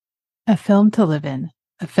A film to live in.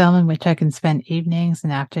 A film in which I can spend evenings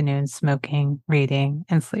and afternoons smoking, reading,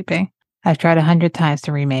 and sleeping. I've tried 100 times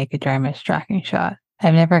to remake a Jarmusch tracking shot.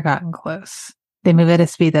 I've never gotten close. They move at a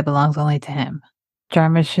speed that belongs only to him.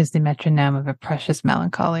 Jarmusch is the metronome of a precious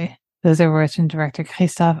melancholy. Those are words from director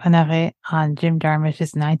Christophe Honoré on Jim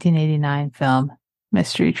Jarmusch's 1989 film,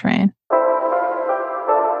 Mystery Train.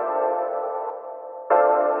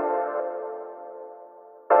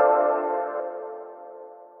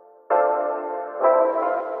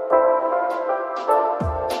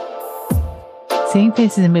 Seeing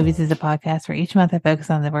Faces in Movies is a podcast where each month I focus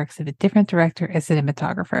on the works of a different director or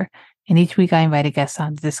cinematographer, and each week I invite a guest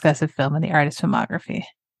on to discuss a film and the artist's filmography.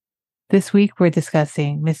 This week we're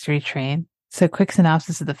discussing Mystery Train. So a quick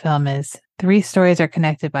synopsis of the film is, 3 stories are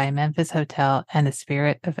connected by a Memphis hotel and the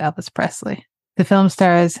spirit of Elvis Presley. The film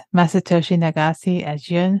stars Masatoshi Nagase as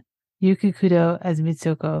Jun, Yuki Kudo as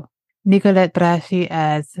Mitsuko, Nicolette Braschi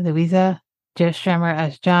as Louisa, Joe Strummer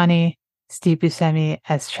as Johnny, Steve Buscemi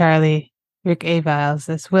as Charlie, Rick Avales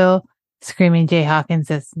as Will, Screaming Jay Hawkins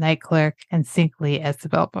as Night Clerk, and Sink Lee as the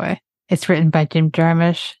bellboy. It's written by Jim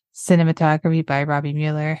Jarmusch, cinematography by Robby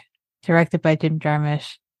Müller, directed by Jim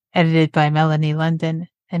Jarmusch, edited by Melanie London,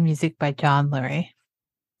 and music by John Lurie.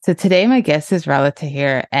 So today my guest is Rolla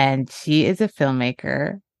Tahir, and she is a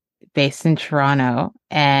filmmaker based in Toronto,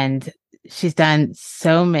 and she's done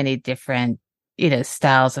so many different,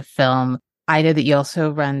 styles of film. I know that you also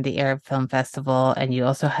run the Arab Film Festival, and you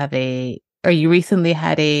also have you recently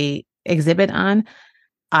had a exhibit on.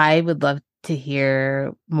 I would love to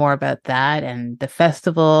hear more about that and the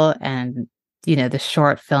festival and, the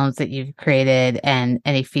short films that you've created and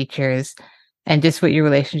any features and just what your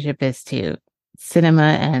relationship is to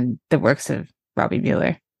cinema and the works of Robby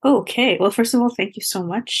Müller. Okay. Well, first of all, thank you so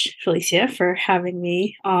much, Felicia, for having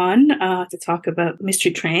me on to talk about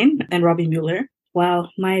Mystery Train and Robby Müller. Wow,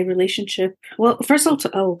 my relationship. Well, first I'll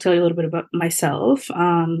tell you a little bit about myself.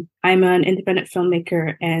 I'm an independent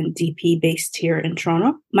filmmaker and DP based here in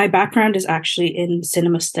Toronto. My background is actually in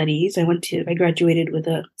cinema studies. I graduated with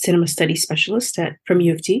a cinema studies specialist from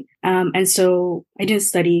U of T. And so I didn't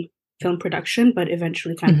study film production, but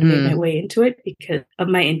eventually kind of made my way into it because of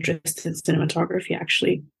my interest in cinematography,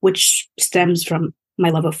 actually, which stems from my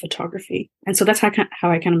love of photography. And so that's how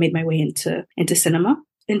I kind of made my way into cinema.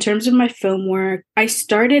 In terms of my film work, I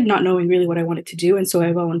started not knowing really what I wanted to do. And so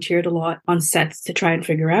I volunteered a lot on sets to try and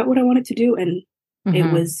figure out what I wanted to do. And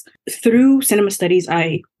it was through cinema studies,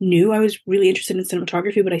 I knew I was really interested in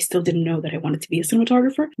cinematography, but I still didn't know that I wanted to be a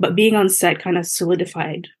cinematographer. But being on set kind of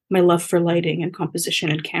solidified my love for lighting and composition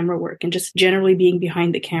and camera work and just generally being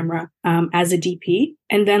behind the camera as a DP.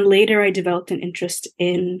 And then later I developed an interest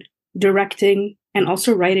in directing and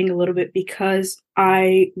also writing a little bit because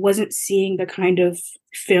I wasn't seeing the kind of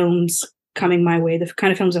films coming my way, the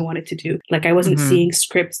kind of films I wanted to do. Like I wasn't seeing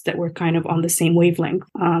scripts that were kind of on the same wavelength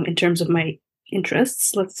in terms of my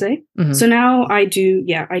interests, let's say. So now I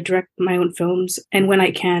direct my own films. And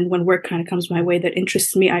when work kind of comes my way that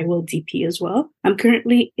interests me, I will DP as well. I'm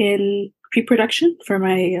currently in pre-production for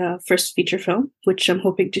my first feature film, which I'm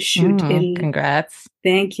hoping to shoot in. Congrats.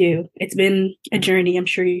 Thank you. It's been a journey. I'm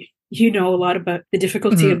sure you know a lot about the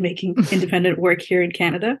difficulty of making independent work here in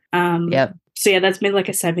Canada. Yep. So yeah, that's been like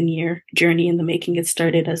a 7-year journey in the making. It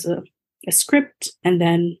started as a script and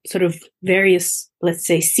then sort of various, let's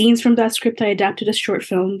say, scenes from that script I adapted as short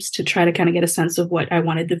films to try to kind of get a sense of what I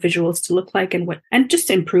wanted the visuals to look like and just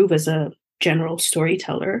to improve as a general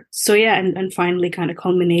storyteller. So yeah, and finally kind of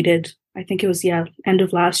culminated, I think it was, end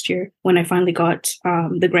of last year when I finally got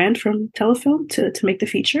the grant from Telefilm to make the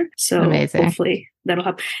feature. So Amazing. Hopefully that'll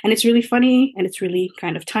happen. And it's really funny and it's really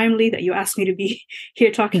kind of timely that you asked me to be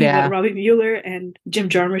here talking about Robby Müller and Jim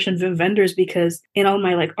Jarmusch and Wim Wenders, because in all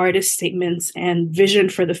my like artist statements and vision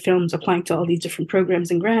for the films applying to all these different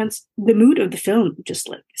programs and grants, the mood of the film just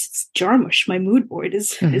like it's Jarmusch. My mood board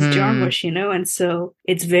is Jarmusch, and so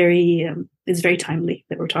it's very timely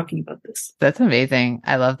that we're talking about this. That's amazing.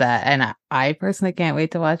 I love that. And I personally can't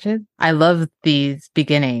wait to watch it. I love these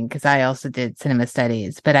beginning because I also did cinema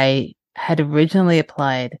studies, but I had originally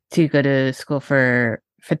applied to go to school for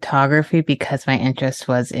photography because my interest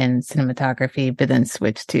was in cinematography, but then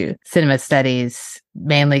switched to cinema studies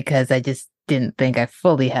mainly because I just didn't think I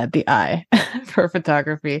fully had the eye for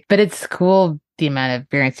photography. But it's cool the amount of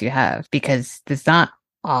experience you have because there's not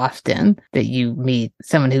often that you meet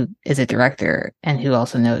someone who is a director and who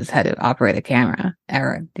also knows how to operate a camera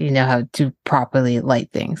or how to properly light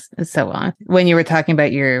things and so on. When you were talking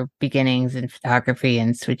about your beginnings in photography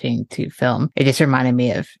and switching to film, it just reminded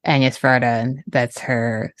me of Agnes Varda, and that's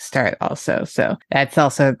her start also. So that's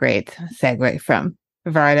also a great segue from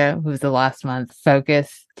Varda, who's the last month,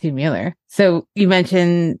 focus to Müller. So you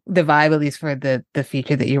mentioned the vibe, at least for the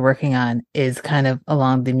feature that you're working on, is kind of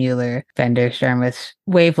along the Müller, Bender, Jarmusch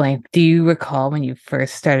wavelength. Do you recall when you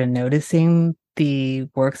first started noticing the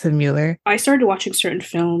works of Müller? I started watching certain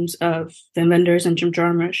films of Wim Wenders and Jim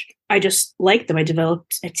Jarmusch. I just liked them. I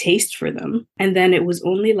developed a taste for them. And then it was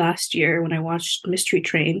only last year when I watched Mystery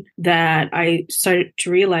Train that I started to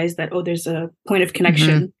realize that, oh, there's a point of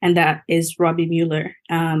connection, and that is Robby Müller.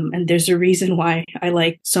 And there's a reason why I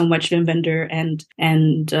like so much Wim Wenders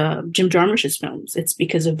and Jim Jarmusch's films. It's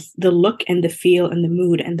because of the look and the feel and the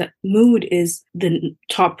mood. And the mood is the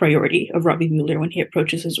top priority of Robby Müller when he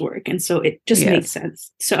approaches his work. And so it just made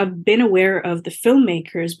sense. So I've been aware of the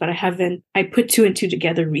filmmakers, but I put two and two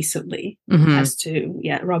together recently as to,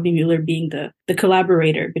 Robby Müller being the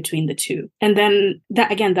collaborator between the two. And then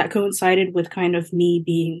that coincided with kind of me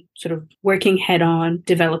being sort of working head on,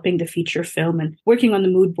 developing the feature film and working on the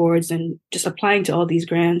mood boards and just applying to all these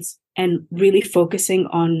grants and really focusing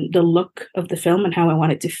on the look of the film and how I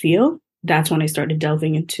want it to feel. That's when I started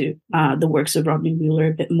delving into the works of Robby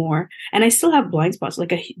Müller a bit more. And I still have blind spots,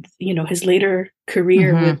 like his later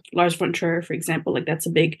career with Lars von Trier, for example, like that's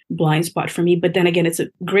a big blind spot for me. But then again, it's a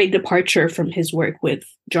great departure from his work with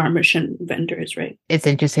Jarmusch and Wenders, right? It's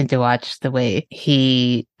interesting to watch the way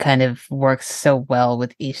he kind of works so well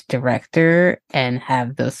with each director and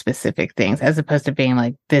have those specific things, as opposed to being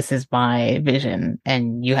like, this is my vision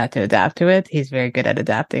and you have to adapt to it. He's very good at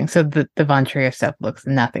adapting. So the von Trier stuff looks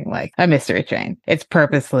nothing like a Mystery Train. It's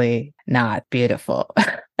purposely not beautiful.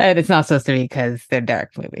 And it's not supposed to be because they're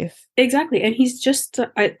dark movies. Exactly. And he's just,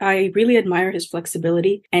 I really admire his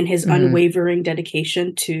flexibility and his unwavering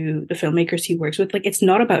dedication to the filmmakers he works with. Like, it's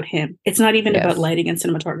not about him. It's not even about lighting and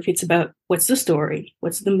cinematography. It's about what's the story?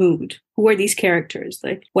 What's the mood? Who are these characters?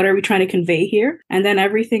 Like, what are we trying to convey here? And then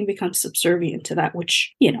everything becomes subservient to that,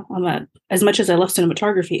 which, as much as I love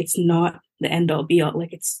cinematography, it's not the end all be all.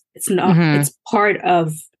 Like, it's not, it's part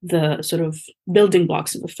of the sort of building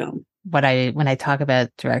blocks of a film. When I talk about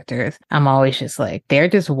directors, I'm always just like, they're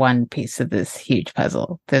just one piece of this huge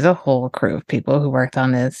puzzle. There's a whole crew of people who worked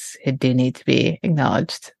on this who do need to be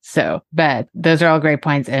acknowledged. So, but those are all great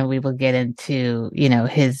points. And we will get into,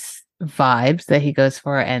 his vibes that he goes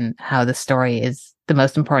for and how the story is the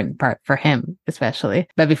most important part for him, especially.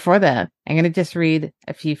 But before that, I'm going to just read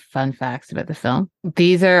a few fun facts about the film.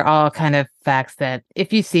 These are all kind of facts that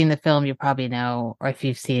if you've seen the film, you probably know, or if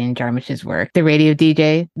you've seen Jarmusch's work. The radio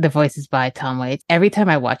DJ, the voice is by Tom Waits. Every time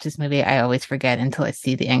I watch this movie, I always forget until I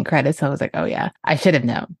see the end credits. I was like, oh yeah, I should have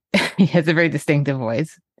known. He has a very distinctive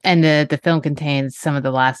voice. And the film contains some of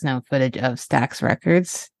the last known footage of Stax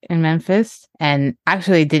Records in Memphis. And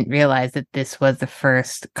actually didn't realize that this was the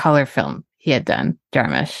first color film he had done,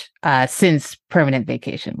 Jarmusch, since Permanent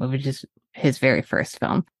Vacation, which is his very first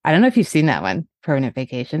film. I don't know if you've seen that one, Permanent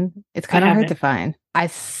Vacation. It's kind of hard to find. I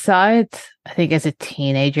saw it, I think, as a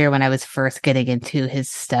teenager when I was first getting into his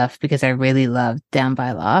stuff because I really loved Down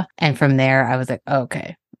by Law. And from there, I was like, oh,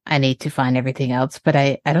 okay, I need to find everything else. But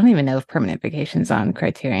I don't even know if Permanent Vacation's on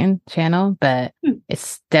Criterion Channel, but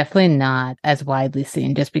it's definitely not as widely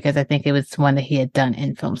seen just because I think it was one that he had done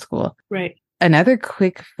in film school. Right. Another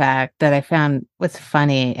quick fact that I found was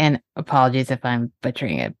funny, and apologies if I'm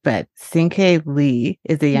butchering it, but Cinque Lee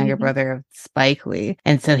is the younger brother of Spike Lee.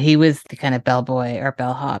 And so he was the kind of bellboy or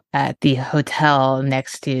bellhop at the hotel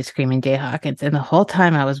next to Screaming Jay Hawkins. And the whole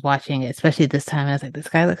time I was watching it, especially this time, I was like, this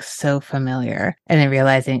guy looks so familiar. And then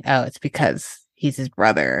realizing, oh, it's because he's his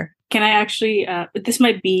brother. Can I actually, this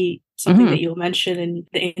might be something that you'll mention in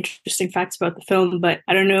the interesting facts about the film, but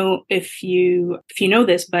I don't know if you know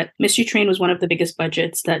this, but Mystery Train was one of the biggest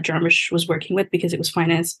budgets that Jarmusch was working with because it was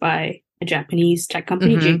financed by a Japanese tech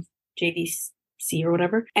company, JVC or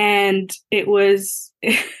whatever. And it was,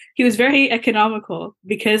 he was very economical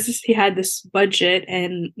because he had this budget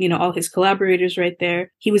and, all his collaborators right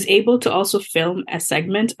there. He was able to also film a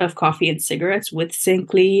segment of Coffee and Cigarettes with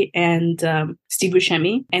Cinque Lee and Steve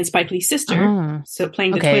Buscemi and Spike Lee's sister. So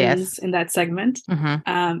playing the twins in that segment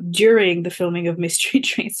during the filming of Mystery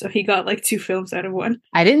Train. So he got like two films out of one.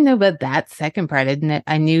 I didn't know about that second part.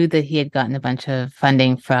 I knew that he had gotten a bunch of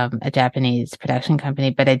funding from a Japanese production company,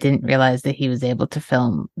 but I didn't realize that he was able to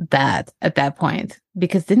film that at that point.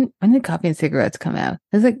 Because when did Coffee and Cigarettes come out?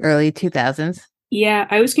 It was like early 2000s. Yeah,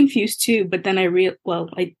 I was confused too, but then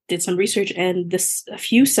I did some research and a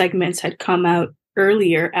few segments had come out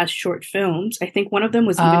earlier as short films. I think one of them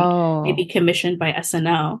was even maybe commissioned by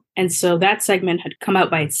SNL. And so that segment had come out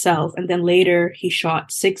by itself. And then later he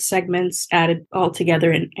shot 6 segments, added all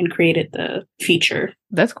together and created the feature.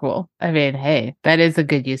 That's cool. I mean, hey, that is a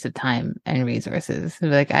good use of time and resources.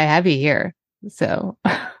 Like, I have you here. So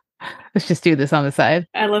let's just do this on the side.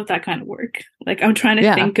 I love that kind of work. Like, I'm trying to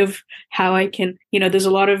Yeah. think of how I can, there's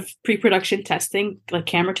a lot of pre-production testing, like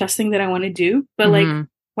camera testing that I want to do, but like,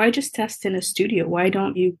 why just test in a studio? Why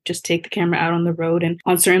don't you just take the camera out on the road and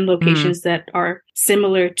on certain locations that are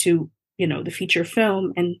similar to, the feature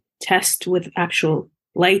film, and test with actual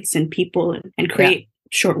lights and people, and create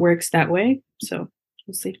short works that way? So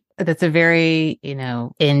we'll see. That's a very,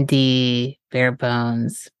 indie, bare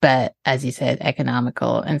bones, but as you said,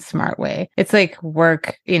 economical and smart way. It's like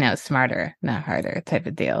work, smarter, not harder type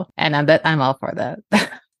of deal. And I'm all for that.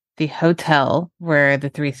 The hotel where the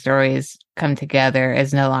three stories come together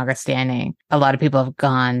is no longer standing. A lot of people have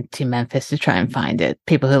gone to Memphis to try and find it.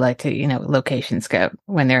 People who like to, location scout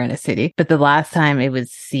when they're in a city. But the last time it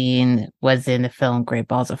was seen was in the film Great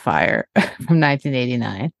Balls of Fire from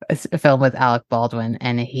 1989, a film with Alec Baldwin.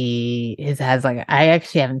 And I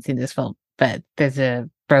actually haven't seen this film, but there's a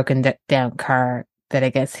broken down car that I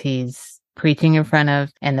guess he's preaching in front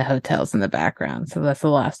of, and the hotel's in the background. So that's the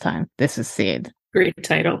last time this was seen. Great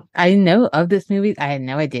title. I know of this movie. I had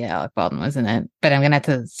no idea Alec Baldwin was in it, but I'm going to have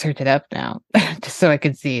to search it up now just so I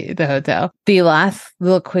can see the hotel. The last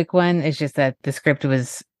little quick one is just that the script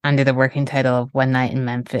was under the working title of One Night in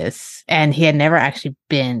Memphis, and he had never actually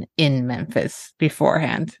been in Memphis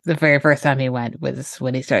beforehand. The very first time he went was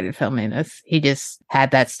when he started filming this. He just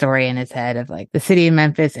had that story in his head of like the city of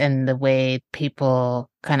Memphis and the way people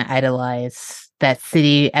kind of idolize that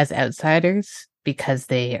city as outsiders because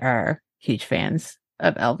they are huge fans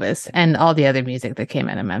of Elvis and all the other music that came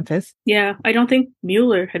out of Memphis. Yeah, I don't think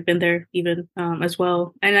Müller had been there even as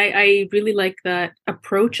well. And I really like that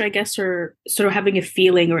approach, I guess, or sort of having a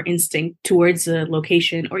feeling or instinct towards a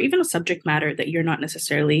location or even a subject matter that you're not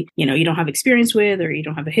necessarily, you don't have experience with or you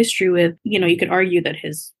don't have a history with. You could argue that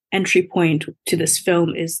his entry point to this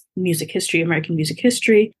film is music history, American music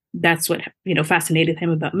history. That's what, fascinated him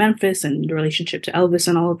about Memphis and the relationship to Elvis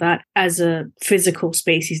and all of that as a physical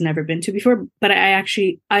space he's never been to before. But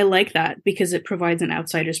I like that because it provides an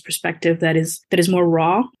outsider's perspective that is more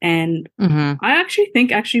raw. And I actually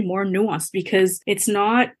think more nuanced, because it's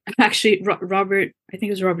not actually Robert. I think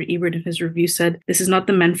it was Robert Ebert in his review said, this is not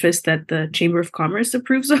the Memphis that the Chamber of Commerce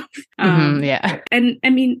approves of. Yeah. And I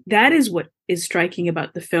mean, that is what is striking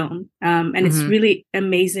about the film. And it's really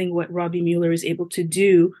amazing what Robby Müller is able to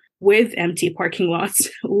do with empty parking lots,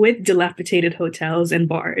 with dilapidated hotels and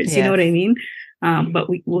bars. Yes. You know what I mean? But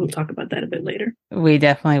we'll talk about that a bit later. We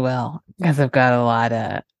definitely will, because I've got a lot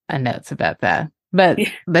of notes about that. But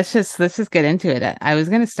let's just get into it. I was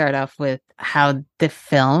going to start off with how the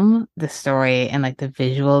film, the story, and like the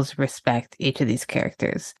visuals respect each of these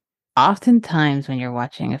characters. Oftentimes when you're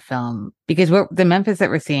watching a film, because the Memphis that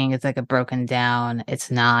we're seeing is like a broken down, it's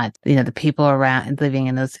not, the people around living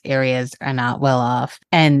in those areas are not well off.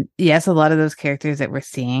 And yes, a lot of those characters that we're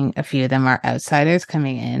seeing, a few of them are outsiders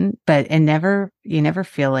coming in, but you never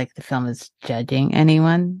feel like the film is judging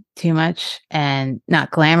anyone too much and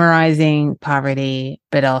not glamorizing poverty,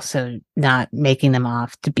 but also not making them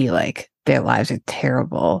off to be like their lives are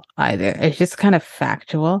terrible either. It's just kind of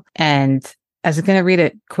factual. And I was going to read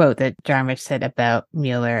a quote that Jarmusch said about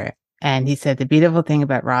Müller. And he said, the beautiful thing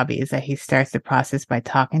about Robby is that he starts the process by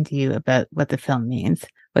talking to you about what the film means,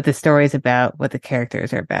 what the story is about, what the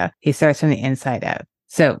characters are about. He starts from the inside out.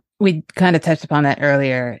 So we kind of touched upon that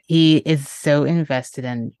earlier. He is so invested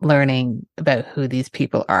in learning about who these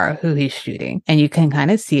people are, who he's shooting. And you can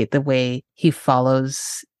kind of see it the way he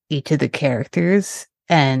follows each of the characters.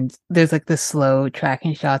 And there's like the slow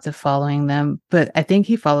tracking shots of following them, but I think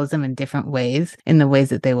he follows them in different ways, in the ways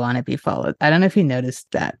that they want to be followed. I don't know if you noticed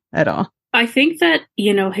that at all. I think that,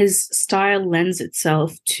 his style lends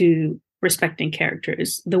itself to respecting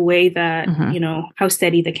characters, the way that, how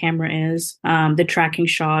steady the camera is, the tracking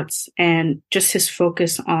shots, and just his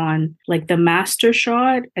focus on like the master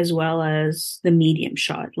shot as well as the medium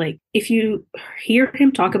shot. Like if you hear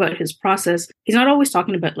him talk about his process, he's not always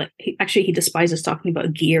talking about he despises talking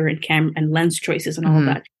about gear and camera and lens choices and all of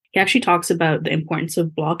that. He actually talks about the importance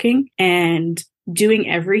of blocking and doing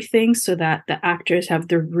everything so that the actors have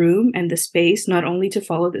the room and the space, not only to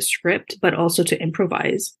follow the script, but also to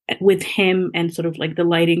improvise with him, and sort of like the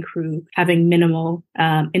lighting crew having minimal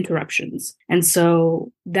interruptions. And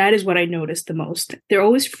so that is what I noticed the most. They're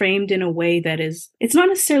always framed in a way that it's not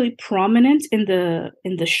necessarily prominent in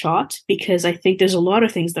the shot, because I think there's a lot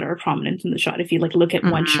of things that are prominent in the shot. If you look at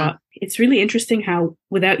one shot, it's really interesting how,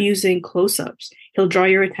 without using close-ups, he'll draw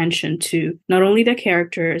your attention to not only the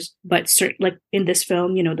characters, but like in this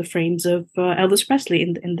film, the frames of Elvis Presley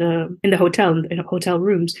in the hotel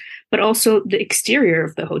rooms, but also the exterior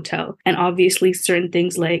of the hotel, and obviously certain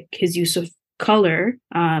things like his use of color,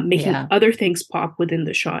 making other things pop within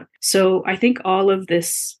the shot. So I think all of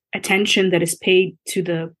this attention that is paid to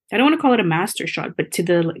the, I don't want to call it a master shot, but to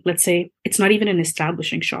the, let's say it's not even an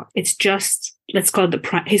establishing shot. It's just, let's call it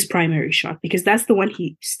his primary shot, because that's the one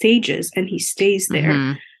he stages and he stays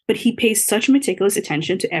there. But he pays such meticulous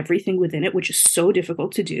attention to everything within it, which is so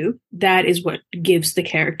difficult to do. That is what gives the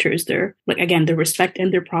characters their, like, again, their respect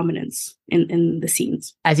and their prominence in the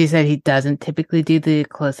scenes. As you said, he doesn't typically do the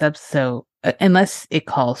close-ups, so unless it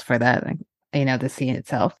calls for that, the scene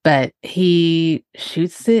itself. But he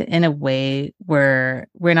shoots it in a way where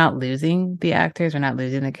we're not losing the actors, we're not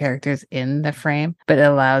losing the characters in the frame, but it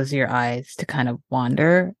allows your eyes to kind of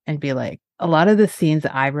wander and be like, a lot of the scenes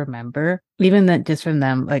I remember, even that just from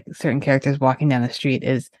them, like certain characters walking down the street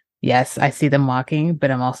is, yes, I see them walking, but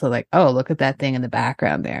I'm also like, oh, look at that thing in the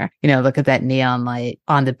background there. Look at that neon light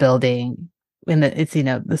on the building when it's,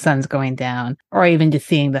 the sun's going down, or even just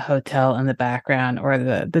seeing the hotel in the background or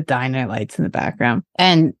the diner lights in the background.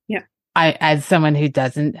 And yeah. I, as someone who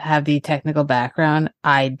doesn't have the technical background,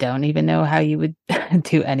 I don't even know how you would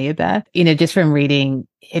do any of that. Just from reading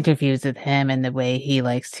interviews with him and the way he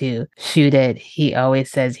likes to shoot it, he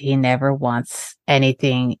always says he never wants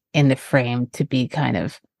anything in the frame to be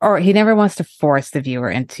or he never wants to force the viewer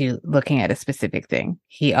into looking at a specific thing.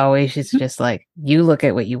 He always is just like, you look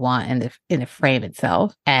at what you want in the frame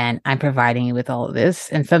itself, and I'm providing you with all of this.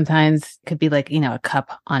 And sometimes it could be like, a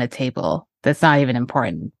cup on a table that's not even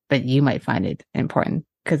important, but you might find it important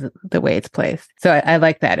because of the way it's placed. So I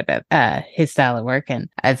like that about his style of work. And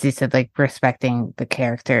as you said, like respecting the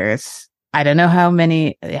characters. I don't know how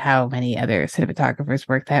many other cinematographers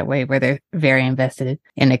work that way, where they're very invested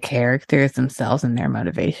in the characters themselves and their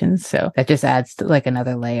motivations. So that just adds to like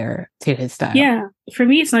another layer to his style. Yeah. For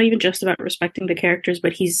me, it's not even just about respecting the characters,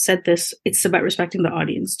 but he's said this, it's about respecting the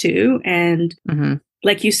audience too. And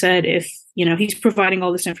like you said, if, he's providing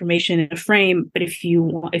all this information in a frame, but if you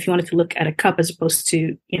wanted to look at a cup as opposed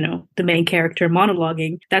to, the main character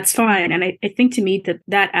monologuing, that's fine. And I think to me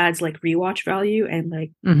that adds like rewatch value and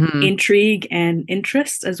like intrigue and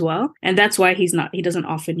interest as well. And that's why he doesn't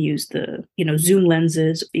often use the, zoom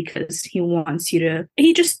lenses, because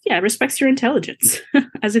he just respects your intelligence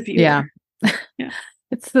as a viewer. Yeah. Yeah.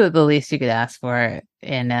 It's the least you could ask for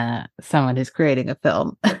in someone who's creating a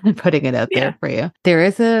film and putting it out there for you. There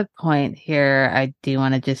is a point here I do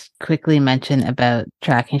want to just quickly mention about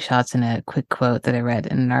tracking shots in a quick quote that I read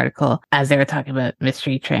in an article as they were talking about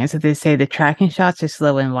Mystery Train. So they say the tracking shots are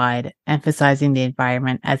slow and wide, emphasizing the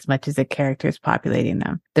environment as much as the characters populating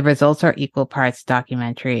them. The results are equal parts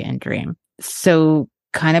documentary and dream. So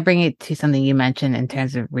kind of bring it to something you mentioned in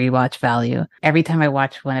terms of rewatch value. Every time I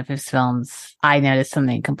watch one of his films, I notice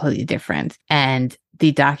something completely different. And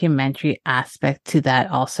the documentary aspect to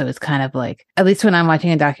that also is kind of like, at least when I'm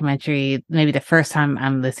watching a documentary, maybe the first time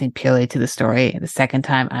I'm listening purely to the story, the second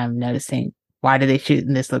time I'm noticing, why do they shoot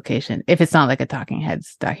in this location? If it's not like a Talking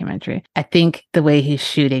Heads documentary. I think the way he's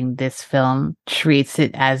shooting this film treats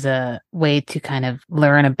it as a way to kind of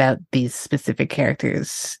learn about these specific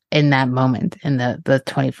characters in that moment, in the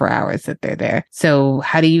 24 hours that they're there. So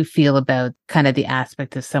how do you feel about kind of the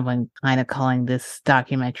aspect of someone kind of calling this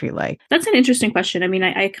documentary like? That's an interesting question. I mean,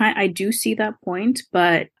 I do see that point,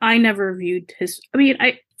 but I never viewed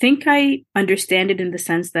I think I understand it in the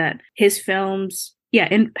sense that his films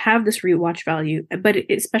and have this rewatch value, but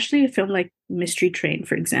especially a film like Mystery Train,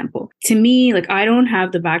 for example. To me, like, I don't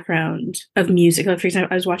have the background of music. Like, for example,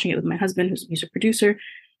 I was watching it with my husband, who's a music producer,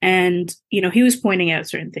 and, he was pointing out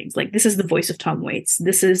certain things. Like, this is the voice of Tom Waits.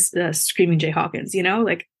 This is Screaming Jay Hawkins,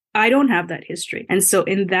 like, I don't have that history. And so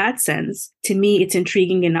in that sense, to me, it's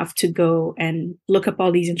intriguing enough to go and look up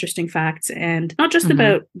all these interesting facts, and not just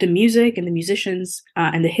about the music and the musicians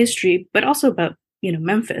and the history, but also about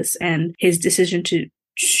Memphis and his decision to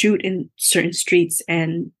shoot in certain streets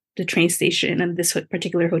and the train station and this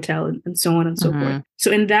particular hotel and so on and so forth.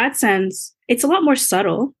 So in that sense, it's a lot more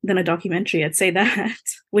subtle than a documentary. I'd say that,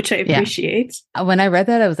 which I appreciate. When I read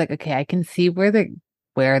that, I was like, okay, I can see where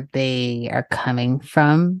they are coming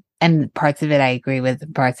from. And parts of it I agree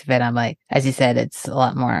with. Parts of it I'm like, as you said, it's a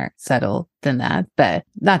lot more subtle than that. But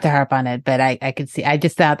not to harp on it, but I could see, I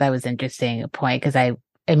just thought that was interesting, a point, because I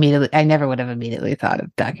never would have immediately thought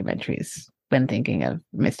of documentaries when thinking of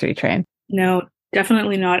Mystery Train. No,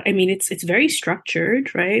 definitely not. I mean, it's very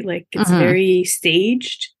structured, right? Like, it's very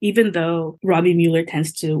staged, even though Robby Müller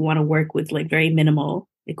tends to want to work with like very minimal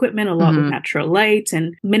equipment, a lot with natural light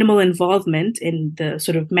and minimal involvement in the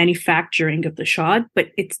sort of manufacturing of the shot,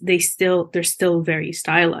 but they're still very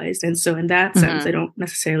stylized. And so in that sense, I don't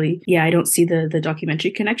necessarily, I don't see the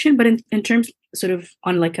documentary connection, but in terms sort of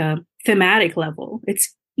on like a thematic level,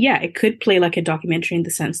 it's yeah, it could play like a documentary in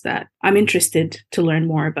the sense that I'm interested to learn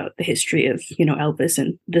more about the history of, Elvis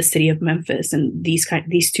and the city of Memphis and these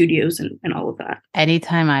studios and all of that.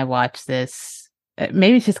 Anytime I watch this,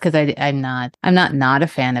 maybe it's just because I'm not a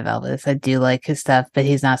fan of Elvis. I do like his stuff, but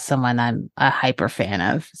he's not someone I'm a hyper fan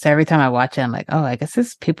of. So every time I watch it, I'm like, oh, I guess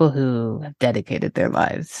it's people who have dedicated their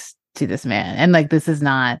lives to this man. And like, this is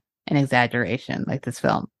not an exaggeration, like this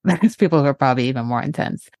film. There's people who are probably even more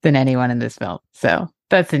intense than anyone in this film. So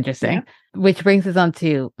that's interesting. Yeah. Which brings us on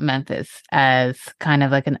to Memphis as kind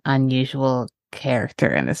of like an unusual character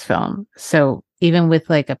in this film. So even with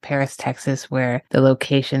like a Paris, Texas, where the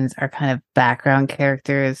locations are kind of background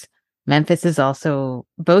characters, Memphis is also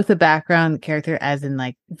both a background character as in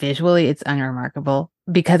like visually it's unremarkable.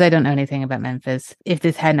 Because I don't know anything about Memphis, if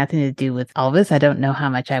this had nothing to do with Elvis, I don't know how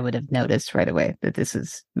much I would have noticed right away that this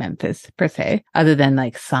is Memphis per se, other than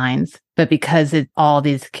like signs. But because all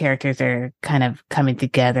these characters are kind of coming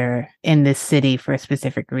together in this city for a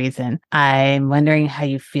specific reason, I'm wondering how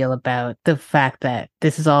you feel about the fact that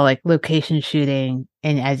this is all like location shooting.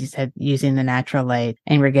 And as you said, using the natural light,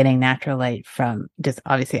 and we're getting natural light from just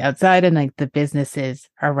obviously outside and like the businesses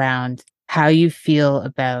around. How you feel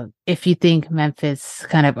about if you think Memphis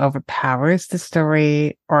kind of overpowers the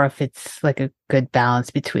story, or if it's like a good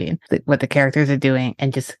balance between what the characters are doing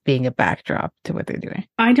and just being a backdrop to what they're doing.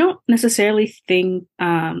 I don't necessarily think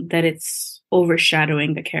that it's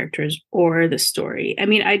overshadowing the characters or the story. I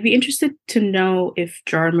mean, I'd be interested to know if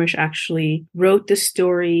Jarmusch actually wrote the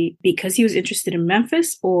story because he was interested in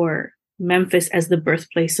Memphis, or Memphis as the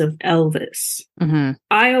birthplace of Elvis. Mm-hmm.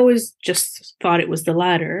 I always just thought it was the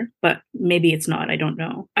latter, but maybe it's not. I don't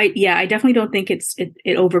know. I definitely don't think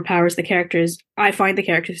it overpowers the characters. I find the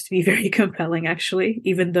characters to be very compelling, actually,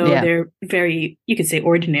 even though they're very, you could say,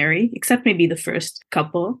 ordinary, except maybe the first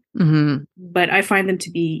couple. Mm-hmm. But I find them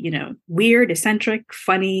to be, weird, eccentric,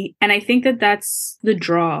 funny. And I think that that's the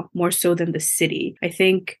draw more so than the city. I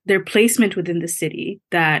think their placement within the city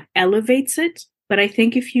that elevates it. But I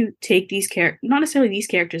think if you take these not necessarily these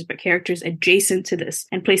characters, but characters adjacent to this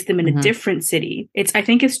and place them in a different city, I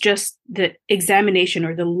think it's just the examination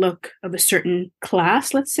or the look of a certain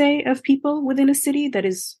class, let's say, of people within a city that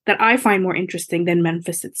I find more interesting than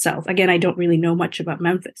Memphis itself. Again, I don't really know much about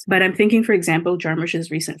Memphis, but I'm thinking, for example,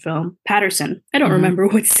 Jarmusch's recent film, Patterson. I don't remember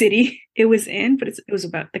what city it was in, but it was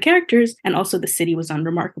about the characters, and also the city was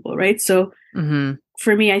unremarkable, right? So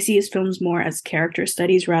for me, I see his films more as character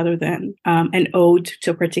studies rather than an ode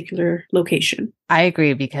to a particular location. I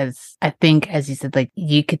agree, because I think, as you said, like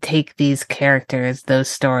you could take these characters, those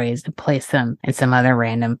stories, and place them in some other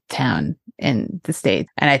random town in the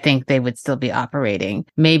States, and I think they would still be operating.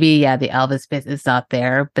 Maybe, the Elvis bit is not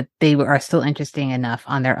there, but they are still interesting enough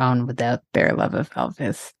on their own without their love of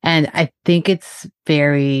Elvis. And I think it's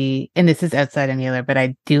very, and this is outside of Müller, but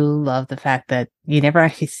I do love the fact that you never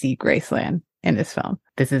actually see Graceland in this film.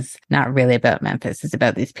 This is not really about Memphis. It's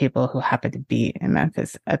about these people who happen to be in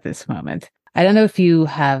Memphis at this moment. I don't know if you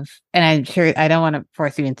have, and I'm sure I don't want to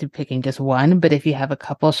force you into picking just one, but if you have a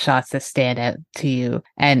couple shots that stand out to you,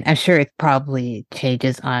 and I'm sure it probably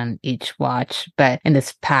changes on each watch, but in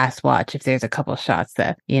this past watch, if there's a couple shots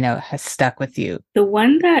that, has stuck with you. The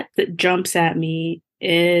one that jumps at me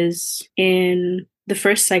is in the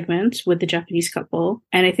first segment with the Japanese couple.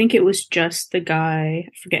 And I think it was just the guy,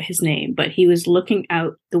 I forget his name, but he was looking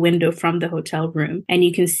out the window from the hotel room, and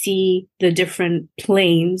you can see the different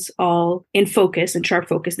planes all in focus, in sharp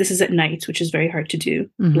focus. This is at night, which is very hard to do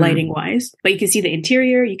lighting wise, but you can see the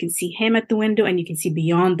interior, you can see him at the window, and you can see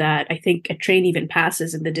beyond that. I think a train even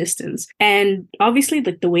passes in the distance. And obviously,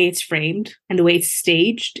 like the way it's framed and the way it's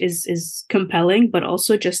staged is compelling, but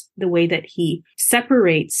also just the way that he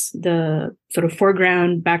separates the sort of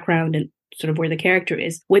foreground, background, and sort of where the character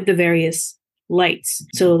is with the various lights.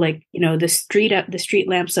 So like, the street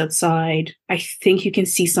lamps outside, I think you can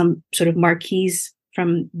see some sort of marquees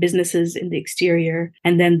from businesses in the exterior,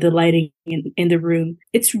 and then the lighting in the room.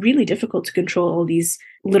 It's really difficult to control all these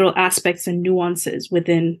little aspects and nuances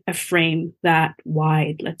within a frame that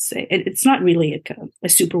wide, let's say. It's not really a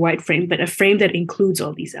super wide frame, but a frame that includes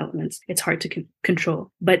all these elements. It's hard to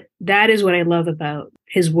control. But that is what I love about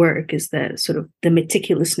his work, is the sort of the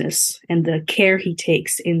meticulousness and the care he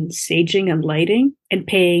takes in staging and lighting and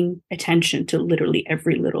paying attention to literally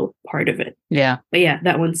every little part of it. Yeah. But yeah,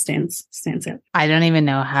 that one stands out. I don't even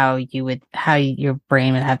know how your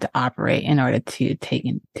brain would have to operate in order to take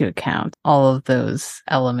into account all of those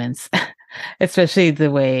elements, especially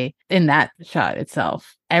the way in that shot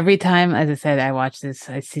itself. Every time, as I said, I watch this,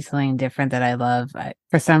 I see something different that I love.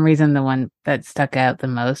 For some reason, the one that stuck out the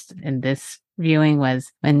most in this viewing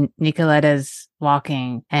was when Nicoletta's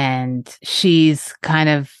walking and she's kind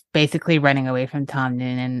of basically running away from Tom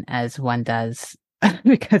Noonan as one does.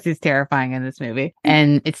 Because he's terrifying in this movie.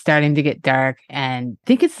 And it's starting to get dark. And I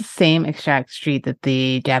think it's the same exact street that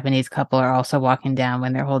the Japanese couple are also walking down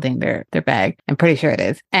when they're holding their bag. I'm pretty sure it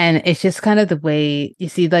is. And it's just kind of the way you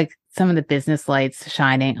see like some of the business lights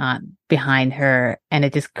shining on behind her. And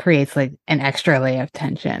it just creates like an extra layer of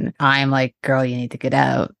tension. I'm like, girl, you need to get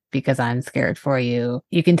out because I'm scared for you.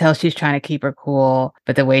 You can tell she's trying to keep her cool,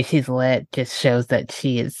 but the way she's lit just shows that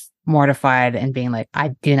she is mortified and being like, I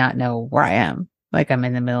do not know where I am. Like I'm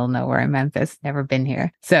in the middle of nowhere in Memphis, never been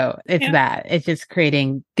here. So it's that. It's just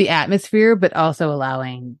creating the atmosphere, but also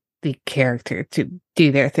allowing the character to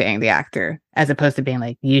do their thing, the actor, as opposed to being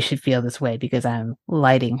like, you should feel this way because I'm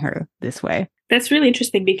lighting her this way. That's really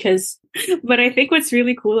interesting but I think what's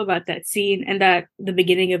really cool about that scene and that the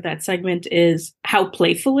beginning of that segment is how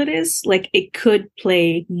playful it is. Like it could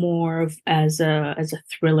play more of as a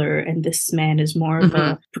thriller, and this man is more of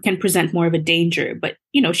can present more of a danger. But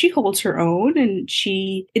she holds her own, and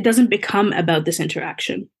it doesn't become about this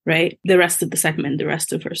interaction, right? The rest of the segment, the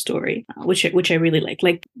rest of her story, which I really like.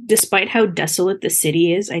 Like despite how desolate the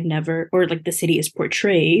city is, the city is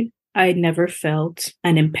portrayed, I never felt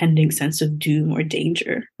an impending sense of doom or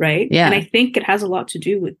danger, right? Yeah. And I think it has a lot to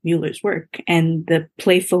do with Müller's work and the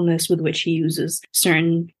playfulness with which he uses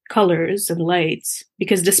certain colors and lights.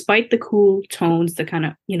 Because despite the cool tones that kind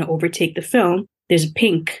of, overtake the film, there's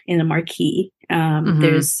pink in the marquee.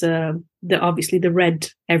 There's obviously the red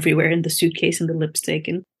everywhere in the suitcase and the lipstick,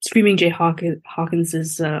 and Screaming Jay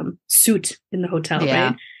Hawkins's suit in the hotel,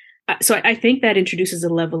 right? So I think that introduces a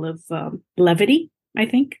level of levity, I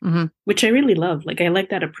think, which I really love. Like, I like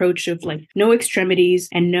that approach of like no extremities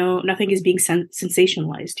and nothing is being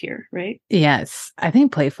sensationalized here, right? Yes. I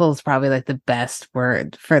think playful is probably like the best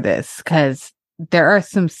word for this, because there are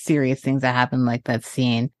some serious things that happen, like that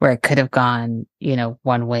scene where it could have gone,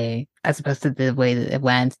 one way as opposed to the way that it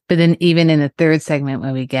went. But then even in the third segment,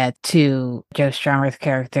 when we get to Joe Strummer's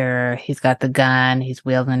character, he's got the gun, he's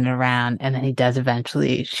wielding it around, and then he does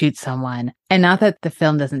eventually shoot someone. And not that the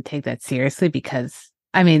film doesn't take that seriously, because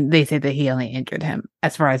they say that he only injured him,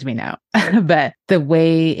 as far as we know. But the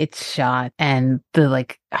way it's shot and the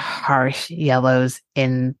like harsh yellows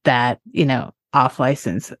in that, off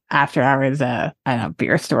license after hours,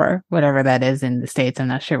 beer store, whatever that is in the States. I'm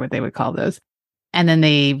not sure what they would call those. And then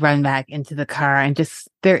they run back into the car, and just,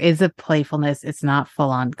 there is a playfulness. It's not full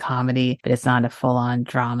on comedy, but it's not a full on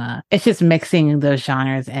drama. It's just mixing those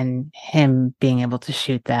genres and him being able to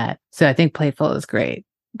shoot that. So I think playful is great.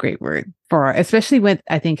 Great word for, especially with,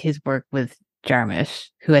 I think, his work with Jarmusch,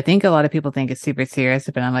 who I think a lot of people think is super serious,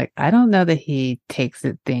 but I'm like, I don't know that he takes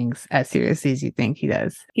things as seriously as you think he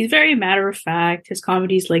does. He's very matter of fact. His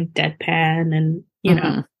comedy's like deadpan, and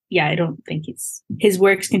I don't think his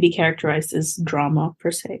works can be characterized as drama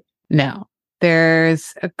per se. No.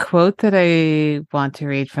 There's a quote that I want to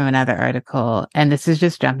read from another article, and this is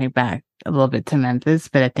just jumping back a little bit to Memphis,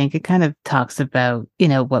 but I think it kind of talks about,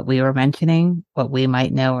 what we were mentioning, what we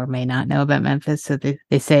might know or may not know about Memphis. So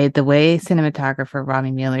they say the way cinematographer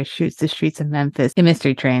Robby Müller shoots the streets of Memphis in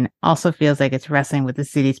Mystery Train also feels like it's wrestling with the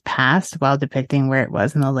city's past while depicting where it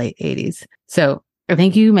was in the late 80s. So I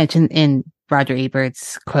think you mentioned in Roger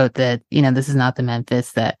Ebert's quote that, this is not the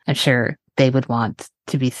Memphis that I'm sure they would want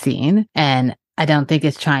to be seen. And I don't think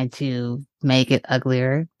it's trying to make it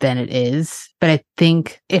uglier than it is. But I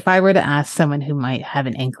think if I were to ask someone who might have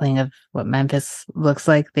an inkling of what Memphis looks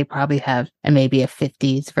like, they probably have maybe a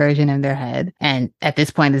 50s version in their head. And at this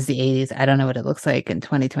point, it's the 80s. I don't know what it looks like in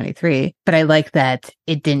 2023. But I like that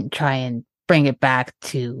it didn't try and bring it back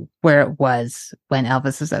to where it was when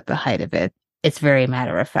Elvis was at the height of it. It's very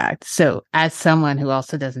matter of fact. So as someone who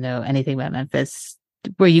also doesn't know anything about Memphis,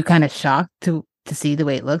 were you kind of shocked to see the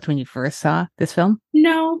way it looked when you first saw this film?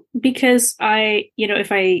 No, because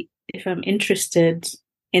if I'm interested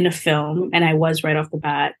in a film, and I was right off the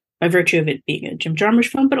bat, by virtue of it being a Jim Jarmusch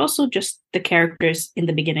film, but also just the characters in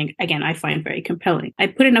the beginning, again, I find very compelling. I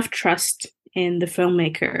put enough trust in the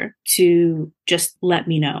filmmaker to just let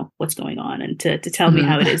me know what's going on and to tell me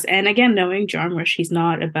how it is. And again, knowing Jarmusch, he's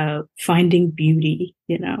not about finding beauty,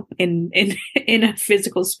 in a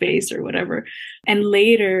physical space or whatever. And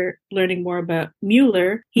later, learning more about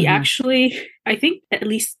Müller, he actually, I think, at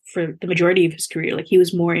least for the majority of his career, like he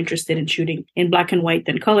was more interested in shooting in black and white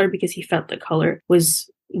than color, because he felt that color was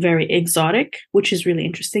very exotic, which is really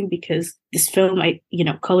interesting because this film,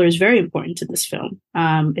 color is very important to this film,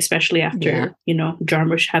 especially after,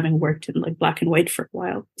 Jarmusch having worked in like black and white for a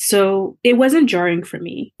while. So it wasn't jarring for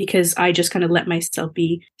me because I just kind of let myself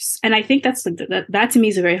be. And I think that's like, that to me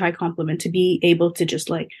is a very high compliment, to be able to just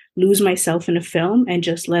like lose myself in a film and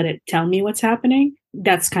just let it tell me what's happening.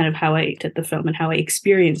 That's kind of how I did the film and how I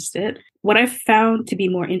experienced it. What I found to be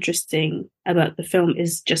more interesting about the film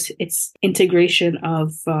is just its integration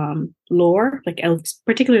of lore, like Elvis,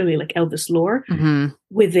 particularly like Elvis lore,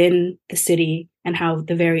 within the city, and how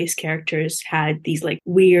the various characters had these like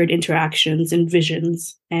weird interactions and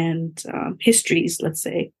visions and histories, let's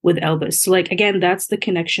say, with Elvis. So like, again, that's the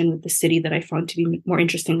connection with the city that I found to be more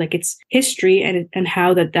interesting, like its history and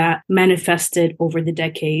how that manifested over the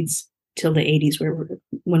decades till the 80s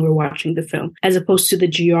when we're watching the film, as opposed to the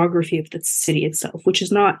geography of the city itself, which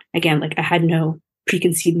is not, again, like I had no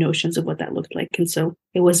preconceived notions of what that looked like. And so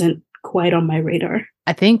it wasn't quite on my radar.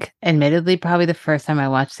 I think, admittedly, probably the first time I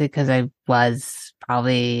watched it, because I was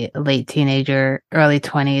probably a late teenager, early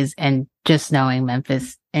 20s, and just knowing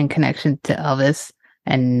Memphis in connection to Elvis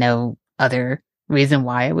and no other reason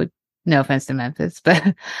why I would. No offense to Memphis, but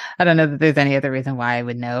I don't know that there's any other reason why I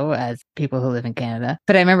would know as people who live in Canada.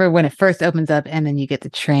 But I remember when it first opens up and then you get the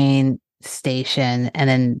train station and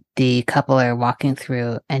then the couple are walking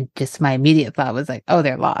through, and just my immediate thought was like, oh,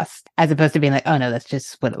 they're lost, as opposed to being like, oh no, that's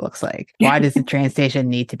just what it looks like. Why does the train station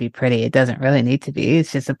need to be pretty? It doesn't really need to be.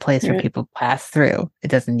 It's just a place where people pass through. It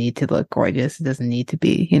doesn't need to look gorgeous. It doesn't need to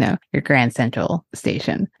be, your Grand Central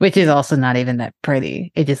Station, which is also not even that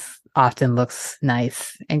pretty. It just often looks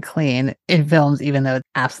nice and clean in films, even though it's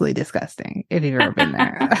absolutely disgusting if you've ever been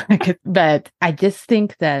there. But I just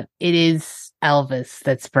think that it is Elvis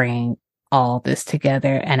that's bringing all this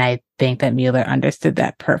together. And I think that Müller understood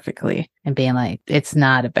that perfectly, and being like, it's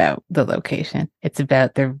not about the location. It's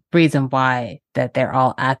about the reason why that they're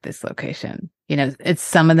all at this location. It's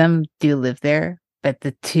some of them do live there, but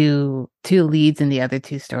the two leads in the other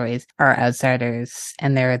two stories are outsiders,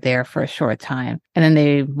 and they're there for a short time, and then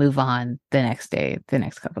they move on the next day, the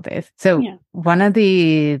next couple of days. So one of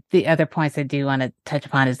the other points I do want to touch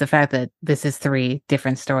upon is the fact that this is 3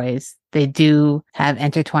 different stories. They do have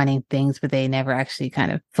intertwining things, but they never actually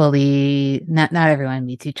kind of fully, not everyone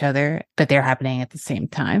meets each other, but they're happening at the same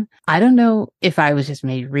time. I don't know if I was just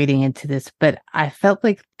maybe reading into this, but I felt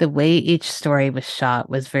like the way each story was shot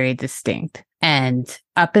was very distinct. And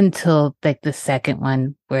up until like the second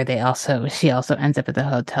one, where she also ends up at the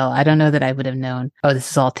hotel, I don't know that I would have known, oh,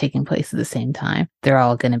 this is all taking place at the same time. They're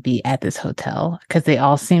all going to be at this hotel, because they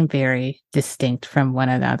all seem very distinct from one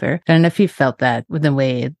another. I don't know if you felt that with the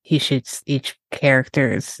way he shoots each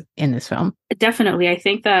characters in this film. Definitely. I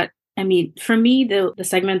think that, for me, the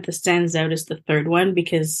segment that stands out is the third one,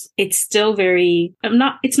 because it's still very,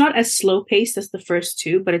 it's not as slow paced as the first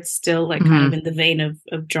 2, but it's still like kind of in the vein of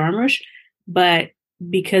Jarmusch. But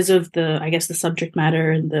because of the subject matter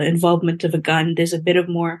and the involvement of a gun, there's a bit of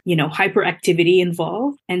more, hyperactivity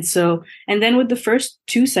involved. And then with the first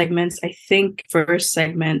 2 segments, I think first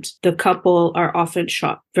segment, the couple are often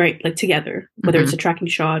shot very like together, whether it's a tracking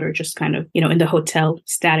shot or just kind of, in the hotel,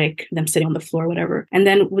 static, them sitting on the floor, whatever. And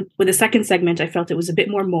then with the second segment, I felt it was a bit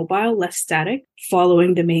more mobile, less static,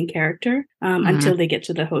 following the main character until they get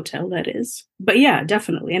to the hotel, that is. But yeah,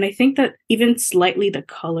 definitely. And I think that even slightly the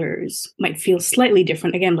colors might feel slightly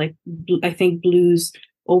different. Again, like I think blues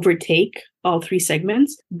overtake all 3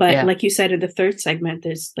 segments. But like you said, in the third segment,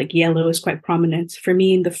 there's like yellow is quite prominent. For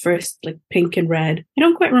me, in the first, like pink and red, I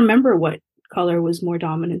don't quite remember what color was more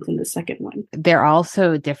dominant in the second one. They're all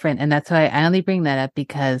so different. And that's why I only bring that up,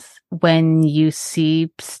 because when you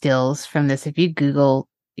see stills from this, if you Google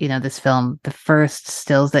this film, the first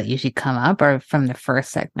stills that usually come up are from the first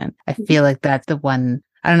segment. I feel like that's the one.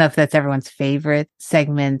 I don't know if that's everyone's favorite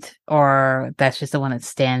segment or that's just the one that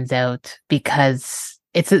stands out, because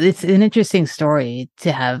it's an interesting story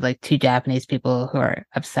to have like 2 Japanese people who are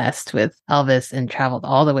obsessed with Elvis and traveled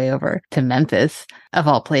all the way over to Memphis, of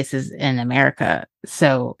all places in America.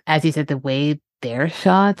 So as you said, the way they're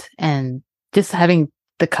shot and just having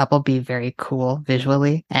the couple be very cool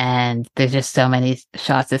visually, and there's just so many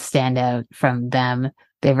shots that stand out from them.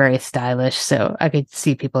 They're very stylish. So I could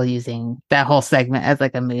see people using that whole segment as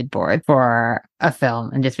like a mood board for a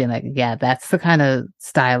film and just being like, yeah, that's the kind of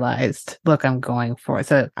stylized look I'm going for.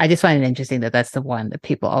 So I just find it interesting that that's the one that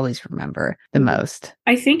people always remember the most.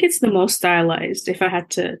 I think it's the most stylized, if I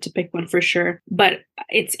had to pick one for sure. But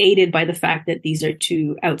it's aided by the fact that these are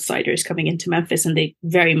 2 outsiders coming into Memphis, and they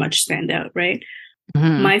very much stand out, right?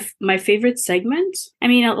 My favorite segment,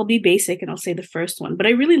 I'll be basic and I'll say the first one, but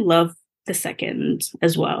I really love the second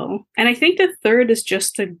as well. And I think the third is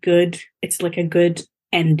just it's like a good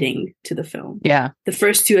ending to the film. Yeah. The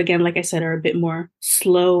first two, again, like I said, are a bit more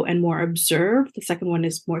slow and more observed. The second one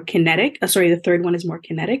is more kinetic. The third one is more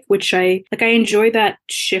kinetic, which I enjoy that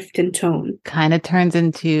shift in tone. Kind of turns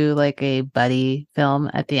into like a buddy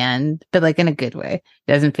film at the end, but like in a good way.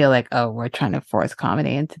 It doesn't feel like, oh, we're trying to force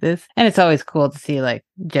comedy into this. And it's always cool to see like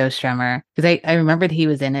Joe Strummer, because I remembered he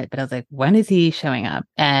was in it, but I was like, when is he showing up?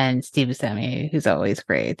 And Steve Buscemi, who's always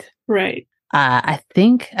great. Right. I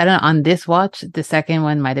think, I don't know, on this watch, the second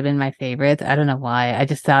one might have been my favorite. I don't know why. I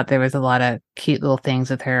just thought there was a lot of cute little things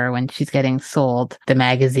with her when she's getting sold the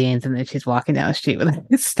magazines and then she's walking down the street with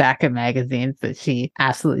a stack of magazines that she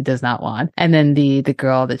absolutely does not want. And then the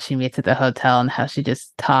girl that she meets at the hotel and how she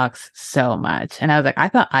just talks so much. And I was like, I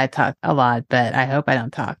thought I talked a lot, but I hope I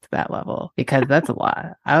don't talk to that level because that's a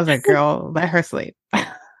lot. I was like, girl, let her sleep.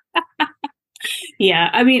 Yeah.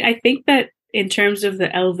 I mean, I think that in terms of the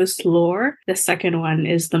Elvis lore, the second one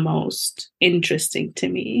is the most interesting to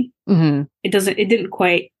me. Mm-hmm. It didn't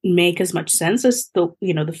quite make as much sense as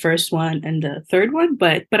the first one and the third one,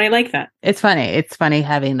 but I like that. It's funny. It's funny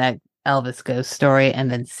having that Elvis ghost story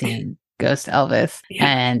and then seeing Ghost Elvis. Yeah.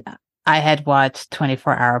 And I had watched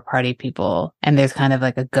 24-Hour Party People, and there's kind of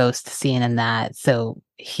like a ghost scene in that. So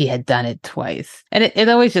he had done it twice. And it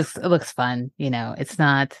always just it looks fun. It's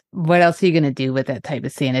not, what else are you going to do with that type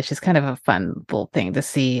of scene? It's just kind of a fun little thing to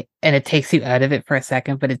see. And it takes you out of it for a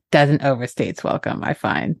second, but it doesn't overstay its welcome, I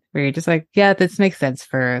find. Where you're just like, yeah, this makes sense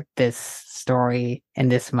for this story in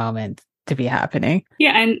this moment to be happening.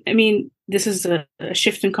 Yeah. And I mean, this is a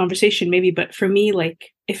shift in conversation maybe, but for me,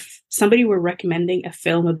 like if somebody were recommending a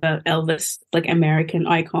film about Elvis, like American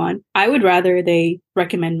icon, I would rather they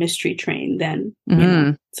recommend Mystery Train than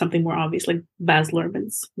something more obvious like Baz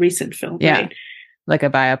Luhrmann's recent film. Yeah. Right? Like a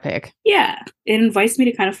biopic. Yeah. It invites me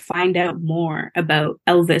to kind of find out more about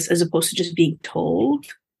Elvis as opposed to just being told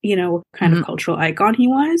what kind of cultural icon he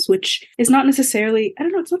was, which is not necessarily, I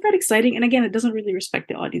don't know, it's not that exciting. And again, it doesn't really respect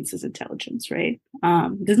the audience's intelligence, right?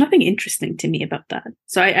 There's nothing interesting to me about that.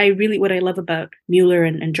 So I really, what I love about Müller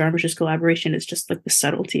and Jarmusch's collaboration is just like the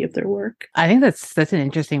subtlety of their work. I think that's an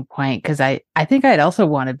interesting point because I think I'd also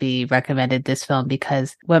want to be recommended this film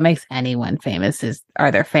because what makes anyone famous are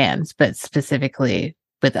their fans, but specifically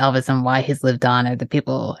with Elvis and why he's lived on are the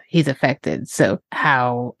people he's affected. So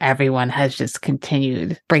how everyone has just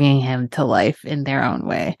continued bringing him to life in their own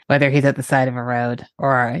way, whether he's at the side of a road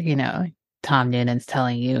or, Tom Noonan's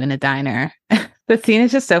telling you in a diner. The scene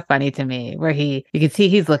is just so funny to me where you can see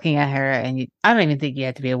he's looking at her and I don't even think you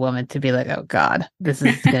have to be a woman to be like, oh God, this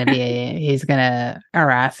is going to be, he's going to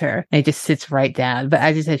harass her. And he just sits right down. But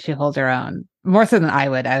as you said, she holds her own. More so than I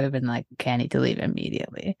would have been like, okay, I need to leave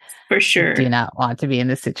immediately. For sure. I do not want to be in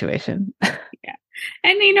this situation. Yeah.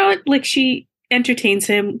 And like she entertains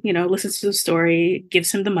him, listens to the story,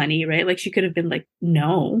 gives him the money, right? Like she could have been like,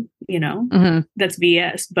 no, that's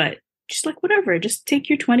BS. But just like, whatever, just take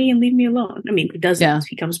your 20 and leave me alone. I mean, he doesn't,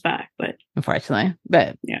 he comes back, but unfortunately,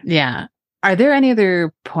 but yeah. Are there any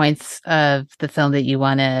other points of the film that you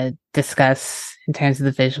want to discuss in terms of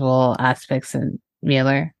the visual aspects and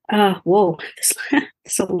Müller? Whoa,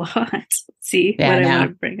 there's a lot. Let's see what I want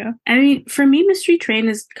to bring up. I mean, for me, Mystery Train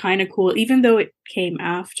is kind of cool, even though it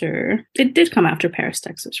did come after Paris,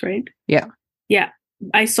 Texas, right? Yeah. Yeah.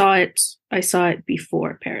 I saw it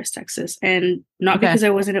before Paris, Texas, and not because I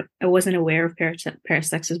wasn't aware of Paris,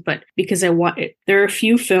 Texas, but because there are a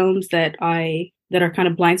few films that are kind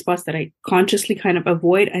of blind spots that I consciously kind of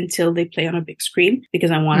avoid until they play on a big screen because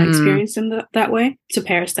I want to experience them that way. So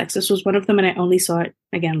Paris, Texas was one of them, and I only saw it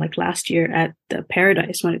again like last year at the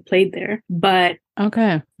Paradise when it played there. But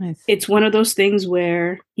okay, nice. It's one of those things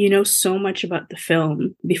where you know so much about the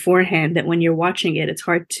film beforehand that when you're watching it, it's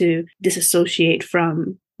hard to disassociate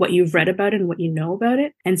from what you've read about it and what you know about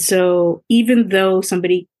it. And so even though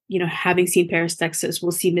somebody, having seen Paris, Texas,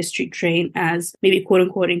 will see Mystery Train as maybe quote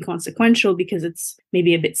unquote inconsequential because it's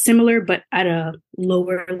maybe a bit similar, but at a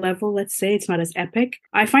lower level, let's say, it's not as epic.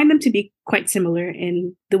 I find them to be quite similar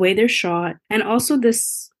in the way they're shot and also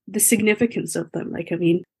the significance of them. Like, I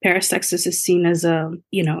mean, Paris, Texas is seen as a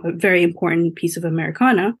very important piece of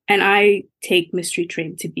Americana. And I take Mystery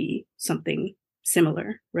Train to be something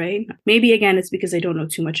similar, right? Maybe again, it's because I don't know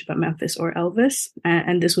too much about Memphis or Elvis.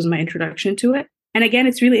 And this was my introduction to it. And again,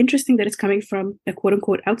 it's really interesting that it's coming from a quote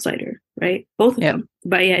unquote outsider, right? Both of them.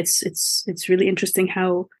 But yeah, it's really interesting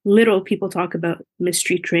how little people talk about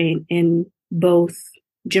Mystery Train in both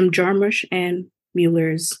Jim Jarmusch and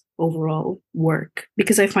Müller's overall work,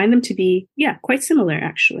 because I find them to be, quite similar,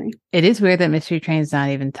 actually. It is weird that Mystery Train is not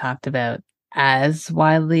even talked about as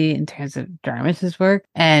widely in terms of Jarmusch's work.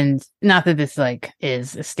 And not that this like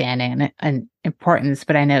is a standing an importance,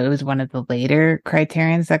 but I know it was one of the later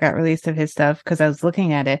criterions that got released of his stuff. Cause I was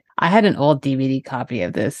looking at it. I had an old DVD copy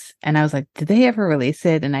of this and I was like, did they ever release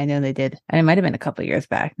it? And I know they did. And it might have been a couple of years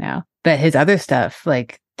back now, but his other stuff,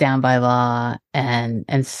 like Down by Law and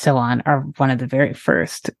so on, are one of the very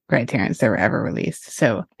first criterions that were ever released.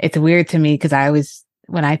 So it's weird to me because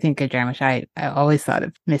when I think of Jarmusch, I always thought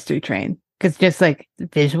of Mystery Train because just like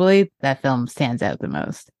visually, that film stands out the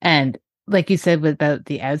most. And like you said about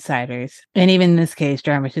the outsiders, and even in this case,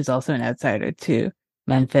 Jarmusch is also an outsider to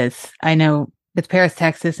Memphis. I know with Paris,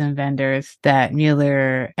 Texas and Vendors that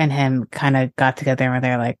Müller and him kind of got together and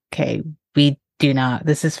they're like, okay,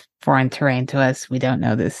 this is foreign terrain to us. We don't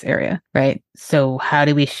know this area, right? So how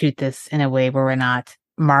do we shoot this in a way where we're not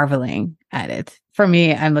marveling at it? For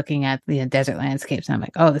me, I'm looking at the desert landscapes and I'm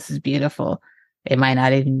like, oh, this is beautiful. It might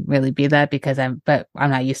not even really be that but I'm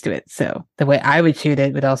not used to it. So the way I would shoot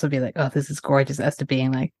it would also be like, oh, this is gorgeous, as to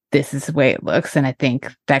being like, this is the way it looks. And I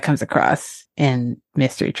think that comes across in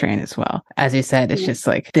Mystery Train as well. As you said, it's just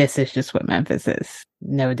like, this is just what Memphis is.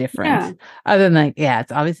 No difference. Yeah. Other than like, yeah,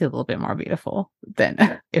 it's obviously a little bit more beautiful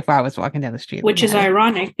than if I was walking down the street. Which is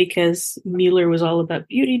ironic because Müller was all about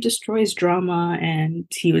beauty destroys drama, and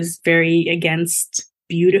he was very against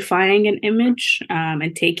beautifying an image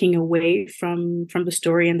and taking away from the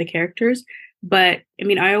story and the characters. But I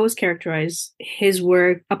mean, I always characterize his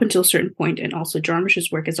work up until a certain point, and also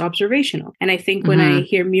Jarmusch's work, as observational. And I think when I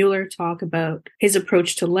hear Müller talk about his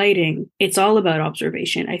approach to lighting, it's all about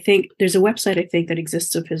observation. I think there's a website that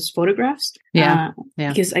exists of his photographs.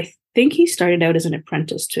 Because I think he started out as an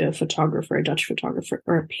apprentice to a photographer, a Dutch photographer,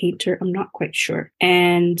 or a painter. I'm not quite sure.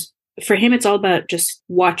 And for him, it's all about just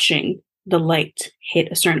watching the light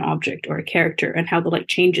hit a certain object or a character and how the light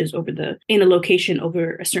changes in a location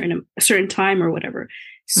over a certain time or whatever.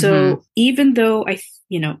 So even though I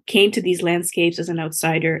came to these landscapes as an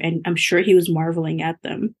outsider, and I'm sure he was marveling at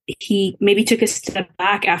them, he maybe took a step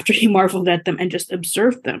back after he marveled at them and just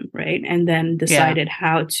observed them, right? And then decided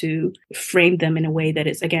how to frame them in a way that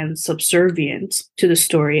is, again, subservient to the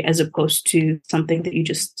story, as opposed to something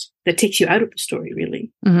that takes you out of the story,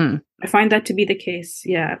 really. I find that to be the case,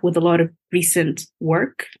 with a lot of recent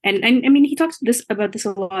work. And I mean, he talks about this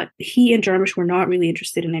a lot. He and Jarmusch were not really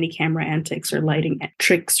interested in any camera antics or lighting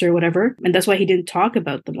tricks or whatever. And that's why he didn't talk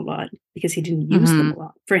about them a lot, because he didn't use them a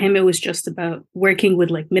lot. For him, it was just about working with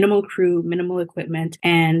like minimal crew, minimal equipment,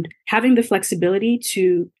 and having the flexibility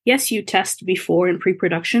to, yes, you test before in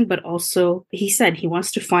pre-production, but also he said he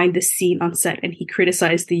wants to find the scene on set, and he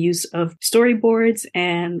criticized the use of storyboards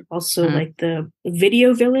and also like the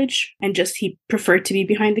video village, and just he preferred to be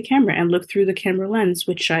behind the camera and look through the camera lens,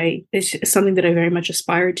 which is something that I very much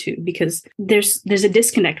aspire to, because there's a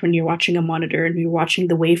disconnect when you're watching a monitor and you're watching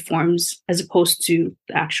the waveforms as opposed to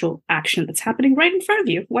the actual action that's happening right in front of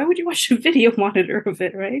you. Why would you watch a video monitor of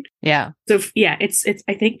it, right? Yeah. So it's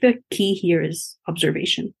I think the key here is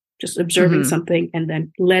observation. Just observing something and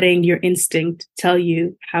then letting your instinct tell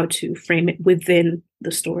you how to frame it within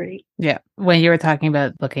the story. Yeah. When you were talking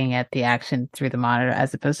about looking at the action through the monitor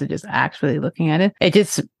as opposed to just actually looking at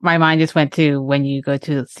it, my mind just went to when you go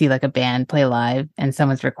to see like a band play live and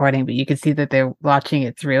someone's recording, but you can see that they're watching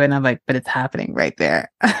it through, and I'm like, but it's happening right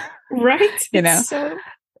there. Right.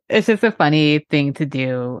 It's just a funny thing to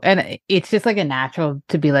do. And it's just like a natural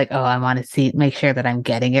to be like, oh, I want to make sure that I'm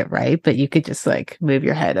getting it right. But you could just like move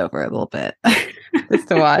your head over a little bit just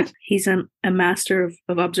to watch. He's a master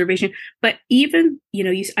of observation. But even,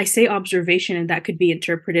 I say observation, and that could be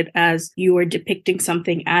interpreted as you are depicting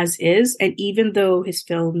something as is. And even though his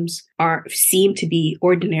films seem to be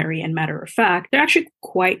ordinary and matter of fact, they're actually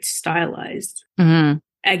quite stylized.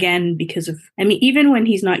 Again, because of, even when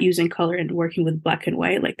he's not using color and working with black and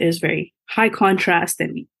white, like there's very high contrast.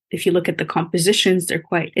 And if you look at the compositions, they're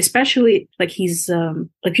quite, especially like he's,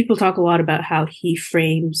 like people talk a lot about how he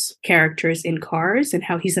frames characters in cars and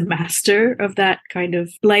how he's a master of that kind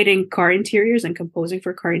of lighting car interiors and composing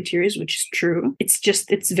for car interiors, which is true.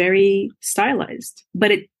 It's very stylized,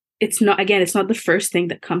 but it's not the first thing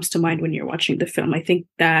that comes to mind when you're watching the film. I think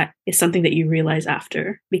that is something that you realize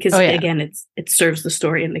after, because again, it serves the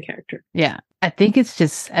story and the character. Yeah. I think it's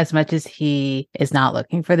just as much as he is not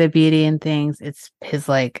looking for the beauty in things, it's his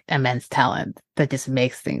like immense talent that just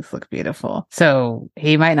makes things look beautiful. So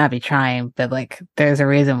he might not be trying, but like there's a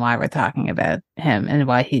reason why we're talking about him and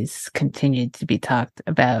why he's continued to be talked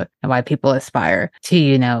about and why people aspire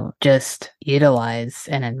to, just utilize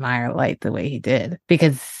and admire light the way he did.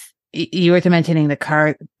 Because you were mentioning the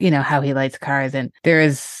car, how he lights cars, and there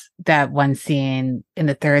is that one scene in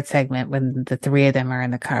the third segment when the three of them are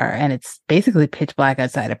in the car and it's basically pitch black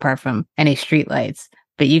outside apart from any street lights.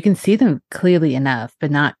 But you can see them clearly enough,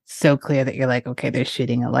 but not so clear that you're like, okay, they're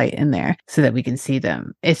shooting a light in there so that we can see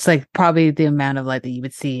them. It's like probably the amount of light that you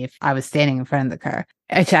would see if I was standing in front of the car.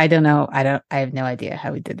 Actually, I don't know. I have no idea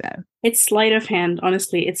how we did that. It's sleight of hand,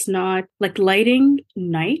 honestly. It's not like lighting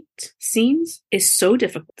night scenes is so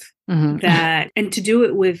difficult that, and to do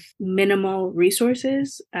it with minimal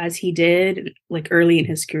resources as he did like early in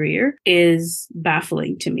his career is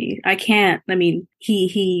baffling to me.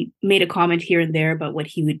 He made a comment here and there about what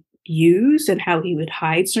he would use and how he would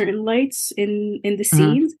hide certain lights in the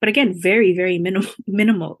scenes. But again, very, very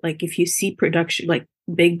minimal. Like if you see production, like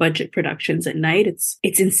big budget productions at night, it's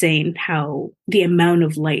insane how the amount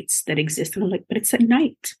of lights that exist. And I'm like, but it's at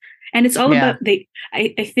night. And it's all about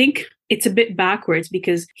I think it's a bit backwards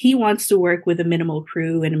because he wants to work with a minimal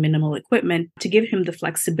crew and a minimal equipment to give him the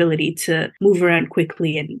flexibility to move around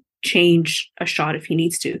quickly and change a shot if he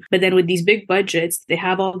needs to. But then with these big budgets, they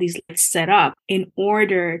have all these lights set up in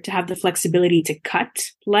order to have the flexibility to cut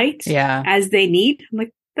light as they need. I'm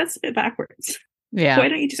like, that's a bit backwards. Yeah. Why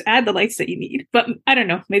don't you just add the lights that you need? But I don't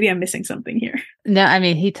know. Maybe I'm missing something here. No, I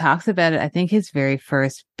mean, he talks about it. I think his very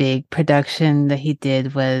first big production that he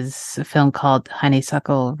did was a film called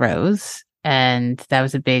Honeysuckle Rose. And that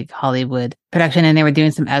was a big Hollywood production. And they were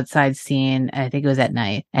doing some outside scene. And I think it was at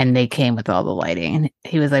night. And they came with all the lighting. And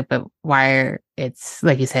he was like, but it's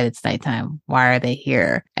like you said, it's nighttime. Why are they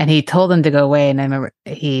here? And he told them to go away. And I remember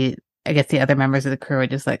I guess the other members of the crew were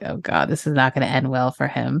just like, oh God, this is not going to end well for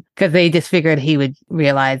him. Because they just figured he would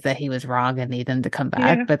realize that he was wrong and need them to come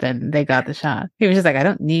back. Yeah. But then they got the shot. He was just like, I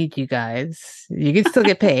don't need you guys. You can still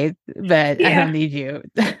get paid, but I don't need you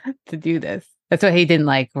to do this. That's what he didn't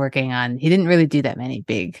like working on. He didn't really do that many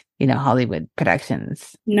big, Hollywood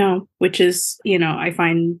productions. No, which is, I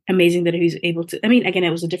find amazing that he was able to, again,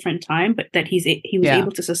 it was a different time, but that he was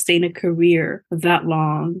able to sustain a career that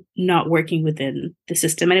long, not working within the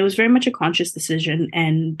system. And it was very much a conscious decision.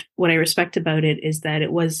 And what I respect about it is that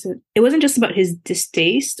it wasn't just about his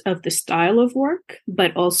distaste of the style of work,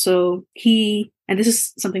 but also and this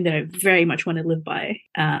is something that I very much want to live by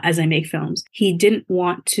as I make films. He didn't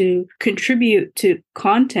want to contribute to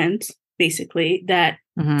content, basically, that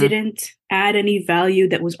didn't add any value,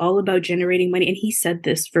 that was all about generating money. And he said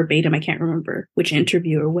this verbatim, I can't remember which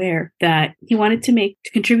interview or where, that he wanted to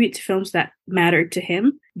contribute to films that mattered to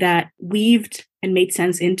him, that weaved and made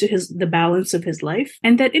sense into the balance of his life,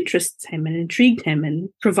 and that interests him and intrigued him and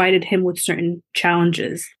provided him with certain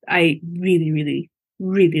challenges. I really, really,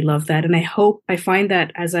 really love that. And I find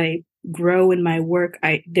that as I grow in my work,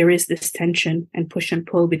 there is this tension and push and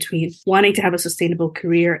pull between wanting to have a sustainable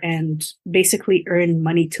career and basically earn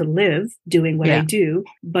money to live doing what I do,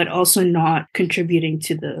 but also not contributing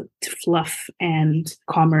to fluff and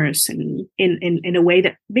commerce and in a way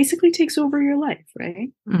that basically takes over your life, right?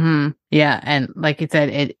 Mm-hmm. Yeah. And like you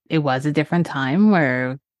said, it was a different time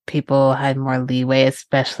where people had more leeway,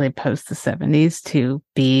 especially post the 70s, to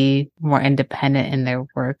be more independent in their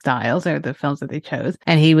work styles or the films that they chose.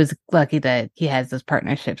 And he was lucky that he has those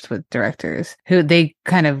partnerships with directors who they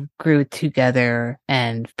kind of grew together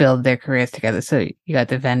and build their careers together. So you got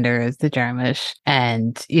the Vendors, the Jarmusch,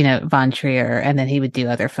 and, Von Trier, and then he would do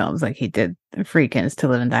other films like he did Freakins, To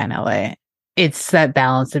Live and Die in LA. It's that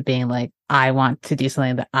balance of being like, I want to do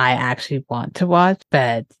something that I actually want to watch,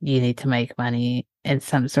 but you need to make money in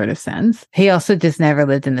some sort of sense. He also just never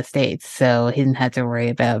lived in the States, so he didn't have to worry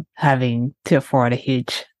about having to afford a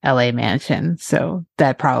huge LA mansion. So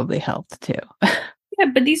that probably helped too.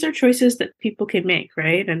 Yeah, but these are choices that people can make,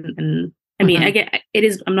 right? And I mean,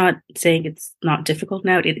 I'm not saying it's not difficult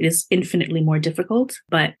now. It is infinitely more difficult.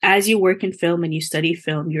 But as you work in film and you study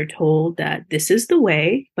film, you're told that this is the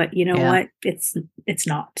way, but you know what? It's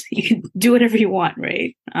not. You can do whatever you want,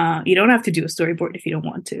 right? You don't have to do a storyboard if you don't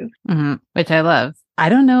want to. Mm-hmm. Which I love. I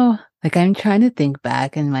don't know. Like, I'm trying to think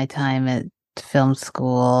back in my time at film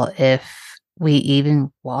school if we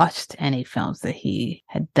even watched any films that he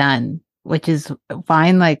had done. Which is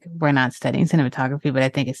fine, like, we're not studying cinematography, but I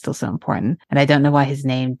think it's still so important. And I don't know why his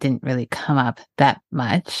name didn't really come up that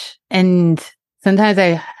much. And sometimes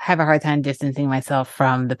I have a hard time distancing myself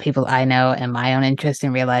from the people I know and my own interest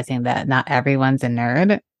in realizing that not everyone's a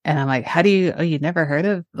nerd. And I'm like, you've never heard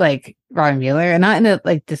of, like, Robby Müller? And not in a,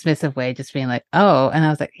 like, dismissive way, just being like, oh. And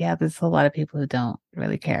I was like, yeah, there's a lot of people who don't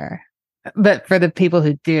really care. But for the people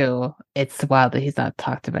who do, it's wild that he's not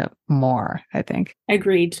talked about more, I think.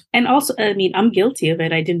 Agreed. And also, I mean, I'm guilty of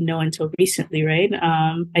it. I didn't know until recently, right?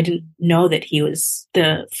 I didn't know that he was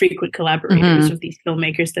the frequent collaborators with these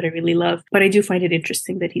filmmakers that I really love. But I do find it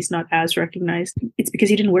interesting that he's not as recognized. It's because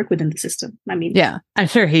he didn't work within the system. I mean, yeah, I'm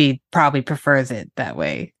sure he probably prefers it that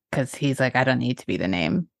way because he's like, I don't need to be the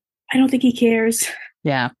name. I don't think he cares.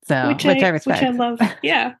 Yeah, so which I respect. Which I love.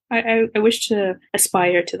 Yeah, I wish to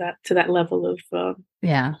aspire to that level of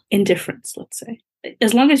indifference. Let's say,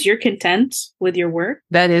 as long as you're content with your work,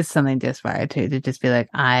 that is something to aspire to just be like,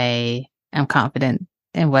 I am confident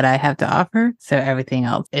in what I have to offer, so everything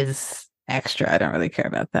else is extra. I don't really care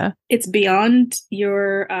about that. It's beyond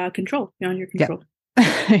your control. Beyond your control.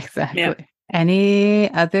 Yep. Exactly. Yep.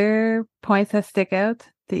 Any other points that stick out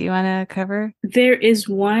that you want to cover? There is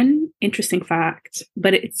one interesting fact,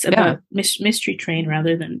 but it's about Mystery Train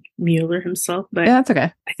rather than Müller himself. But yeah, that's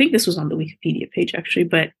okay. I think this was on the Wikipedia page actually,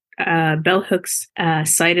 but Bell Hooks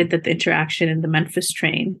cited that the interaction in the Memphis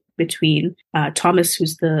train between Thomas,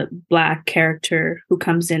 who's the black character who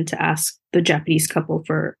comes in to ask the Japanese couple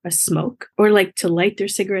for a smoke or like to light their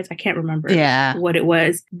cigarettes. I can't remember what it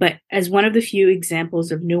was, but as one of the few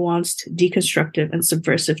examples of nuanced, deconstructive, and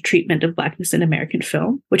subversive treatment of blackness in American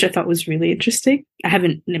film, which I thought was really interesting.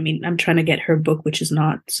 I'm trying to get her book, which is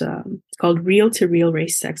not, it's called Real to Real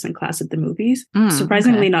Race, Sex, and Class at the Movies.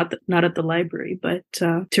 Surprisingly, not at the library, but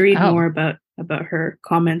to read more about her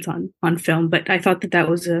comment on film. But I thought that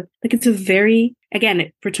was it's a very, again,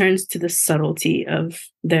 it returns to the subtlety of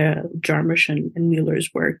the Jarmusch and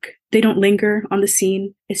Müller's work. They don't linger on the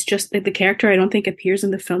scene. It's just like the character, I don't think, appears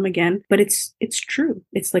in the film again, but it's true.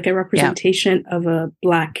 It's like a representation of a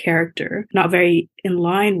black character, not very in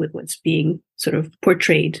line with what's being sort of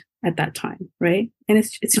portrayed at that time, right? And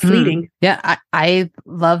it's fleeting. Yeah, I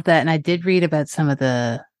love that. And I did read about some of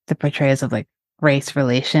the portrayals of like race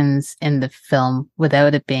relations in the film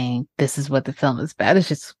without it being, this is what the film is about. It's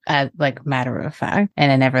just like matter of fact.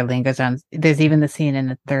 And it never lingers on. There's even the scene in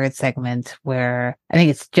the third segment where I think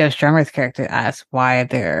it's Joe Strummer's character asks, why are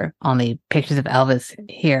there only pictures of Elvis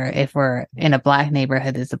here? If we're in a black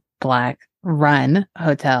neighborhood, there's a black run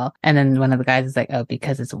hotel. And then one of the guys is like, oh,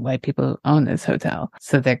 because it's white people who own this hotel,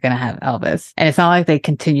 so they're going to have Elvis. And it's not like they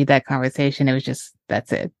continued that conversation. It was just,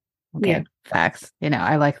 that's it. Okay, yeah. Facts.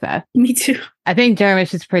 I like that. Me too. I think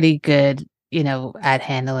Jarmusch is pretty good, at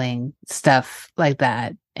handling stuff like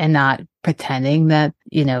that and not pretending that,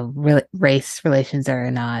 race relations are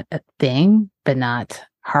not a thing, but not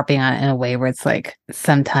harping on it in a way where it's like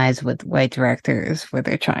sometimes with white directors where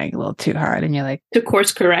they're trying a little too hard and you're like, to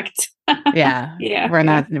course correct. Yeah. We're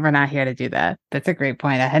not here to do that. That's a great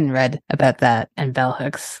point. I hadn't read about that and Bell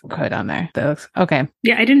Hooks quote on there. That looks okay.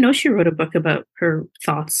 Yeah, I didn't know she wrote a book about her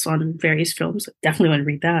thoughts on various films. Definitely want to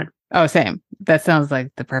read that. Oh, same. That sounds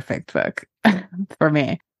like the perfect book for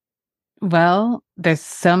me. Well, there's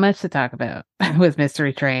so much to talk about with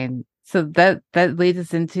Mystery Train. So that leads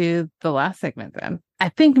us into the last segment then. I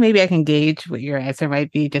think maybe I can gauge what your answer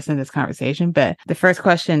might be just in this conversation. But the first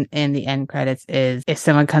question in the end credits is if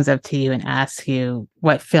someone comes up to you and asks you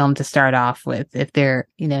what film to start off with, if they're,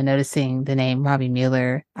 noticing the name Robby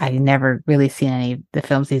Müller, I've never really seen any of the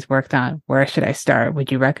films he's worked on. Where should I start?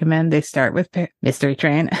 Would you recommend they start with Mystery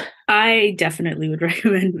Train? I definitely would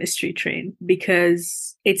recommend Mystery Train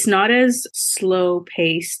because it's not as slow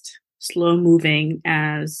paced, slow moving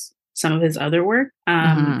as some of his other work.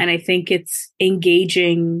 And I think it's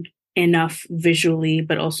engaging enough visually,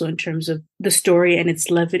 but also in terms of the story and its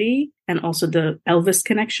levity and also the Elvis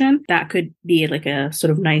connection. That could be like a sort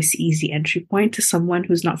of nice, easy entry point to someone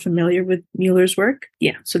who's not familiar with Müller's work.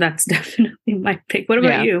 Yeah, so that's definitely my pick. What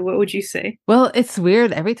about you? What would you say? Well, it's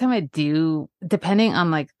weird. Every time I do, depending on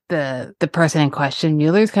like the person in question,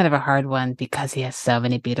 Müller's kind of a hard one because he has so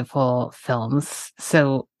many beautiful films.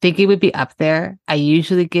 So I think he would be up there. I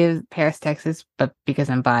usually give Paris, Texas, but because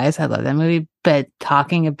I'm biased, I love that movie. But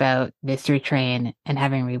talking about Mystery Train and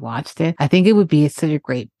having rewatched it, I think it would be such a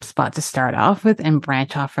great spot to start off with and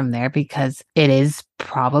branch off from there because it is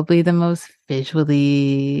probably the most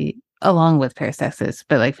visually, along with Paris, Texas,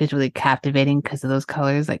 but like visually captivating because of those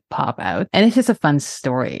colors like pop out. And it's just a fun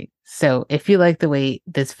story. So if you like the way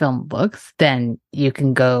this film looks, then you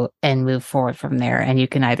can go and move forward from there. And you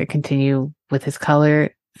can either continue with his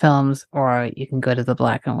color films or you can go to the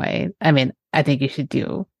black and white. I mean, I think you should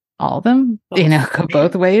do all of them, go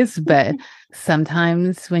both ways. But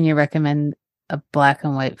sometimes when you recommend a black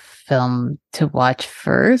and white film to watch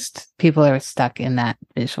first, people are stuck in that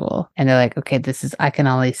visual and they're like, okay, I can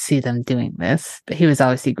only see them doing this. But he was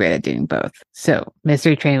obviously great at doing both. So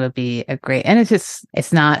Mystery Train would be and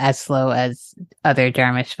it's not as slow as other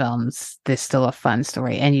Jarmusch films. There's still a fun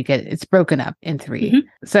story and it's broken up in 3.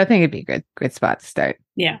 Mm-hmm. So I think it'd be a good spot to start.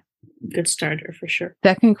 Yeah. Good starter for sure.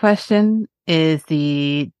 Second question is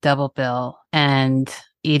the double bill. And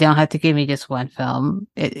you don't have to give me just one film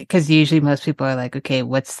because usually most people are like, okay,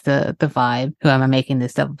 what's the vibe? Who am I making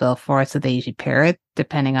this double bill for? So they usually pair it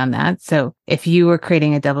depending on that. So if you were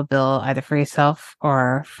creating a double bill either for yourself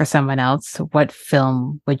or for someone else, what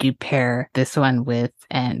film would you pair this one with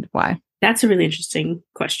and why? That's a really interesting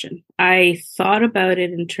question. I thought about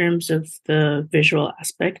it in terms of the visual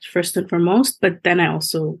aspect first and foremost, but then I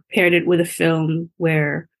also paired it with a film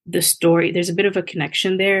where the story, there's a bit of a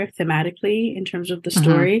connection there thematically in terms of the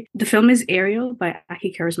story. Mm-hmm. The film is Ariel by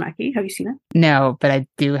Aki Kaurismäki. Have you seen it? No, but I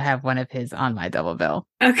do have one of his on my double bill.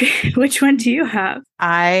 Okay. Which one do you have?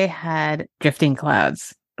 I had Drifting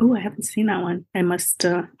Clouds. Oh, I haven't seen that one. I must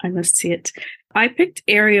see it. I picked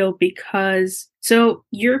Ariel because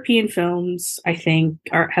European films, I think,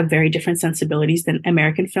 have very different sensibilities than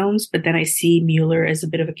American films, but then I see Müller as a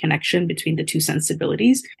bit of a connection between the two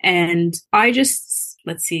sensibilities. And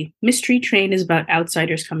let's see, Mystery Train is about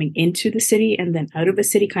outsiders coming into the city and then out of the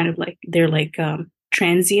city, kind of like they're like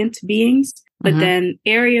transient beings. But then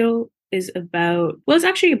Ariel is it's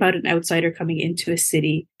actually about an outsider coming into a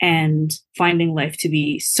city and finding life to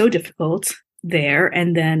be so difficult there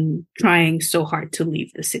and then trying so hard to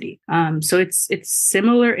leave the city. So it's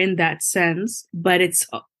similar in that sense, but it's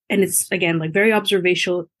again like very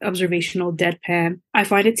observational deadpan. I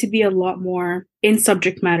find it to be a lot more in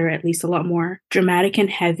subject matter, at least a lot more dramatic and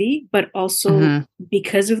heavy, but also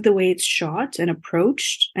because of the way it's shot and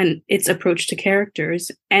approached and its approach to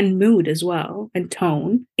characters and mood as well and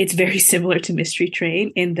tone, it's very similar to Mystery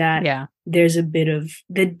Train in that there's a bit of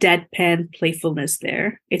the deadpan playfulness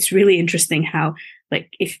there. It's really interesting how, like,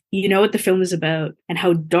 if you know what the film is about and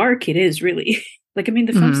how dark it is, really. Like, I mean,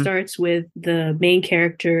 the film starts with the main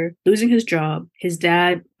character losing his job, his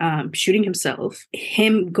dad shooting himself,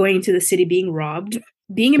 him going into the city, being robbed,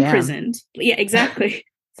 being imprisoned. Yeah, exactly.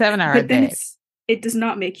 7-hour day. It does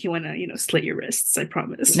not make you want to, slit your wrists, I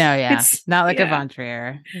promise. No, yeah. It's not like a Von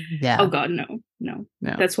Trier. Yeah. Oh, God, no.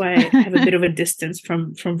 That's why I have a bit of a distance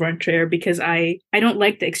from Von Trier because I don't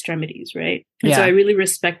like the extremities, right? And so I really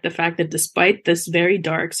respect the fact that despite this very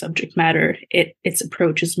dark subject matter, its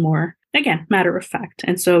approach is more, again, matter of fact.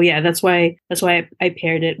 And so, that's why I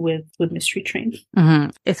paired it with Mystery Train. Mm-hmm.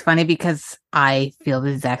 It's funny because I feel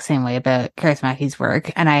the exact same way about Kaurismäki's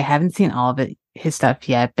work, and I haven't seen all of his stuff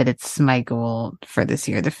yet, but it's my goal for this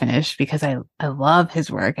year to finish because I love his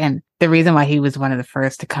work. And the reason why he was one of the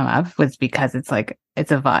first to come up was because it's a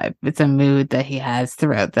vibe. It's a mood that he has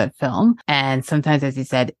throughout the film. And sometimes, as you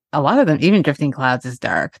said, a lot of them, even Drifting Clouds is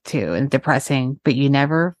dark too and depressing, but you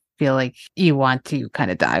never feel like you want to kind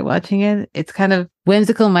of die watching it. It's kind of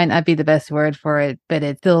whimsical, might not be the best word for it, but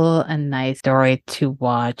it's still a nice story to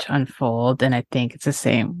watch unfold. And I think it's the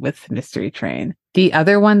same with Mystery Train. The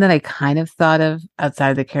other one that I kind of thought of outside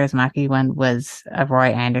of the Kaurismäki one was a Roy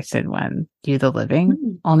Andersson one, You the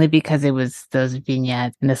Living, only because it was those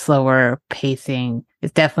vignettes and the slower pacing.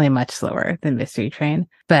 It's definitely much slower than Mystery Train,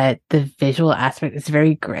 but the visual aspect is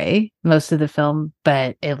very gray most of the film,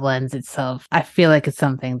 but it lends itself. I feel like it's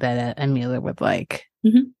something that a Müller would like.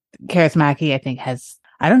 Kaurismäki, I think,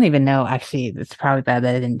 I don't even know, actually, it's probably bad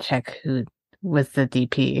that I didn't check who was the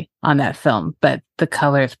DP on that film, but the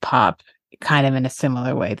colors pop kind of in a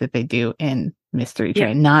similar way that they do in Mystery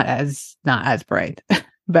Train. Not as bright,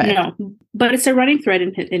 but no, but it's a running thread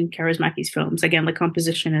in Kaurismäki's films, again, like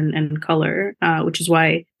composition and color, which is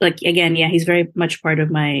why, like, again, he's very much part of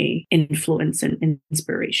my influence and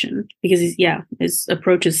inspiration because his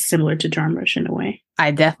approach is similar to Jarmusch in a way. I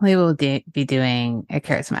definitely will be doing a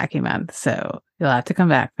Kaurismäki month, so you'll have to come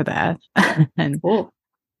back for that. And cool.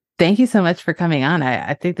 Thank you so much for coming on.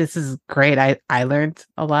 I think this is great. I learned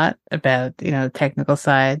a lot about, the technical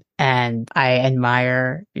side, and I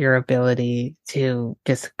admire your ability to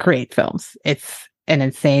just create films. It's an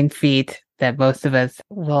insane feat that most of us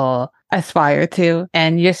will aspire to.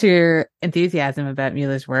 And just your enthusiasm about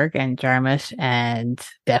Müller's work and Jarmusch, and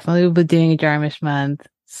definitely we'll be doing a Jarmusch month.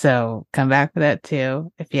 So come back for that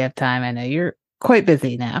too, if you have time. I know you're quite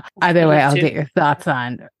busy now. Either way, I'll get your thoughts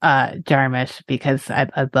on Jarmusch because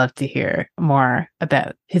I'd love to hear more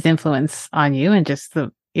about his influence on you and just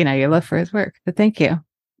your love for his work. So thank you.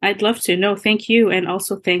 I'd love to. No, thank you. And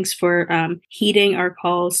also thanks for heeding our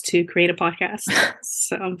calls to create a podcast.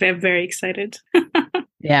 So I'm very, very excited.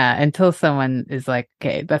 Yeah, until someone is like,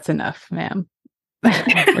 okay, that's enough, ma'am.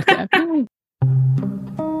 We're done.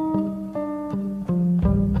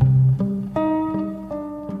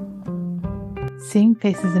 Seeing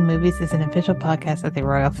Faces in Movies is an official podcast of the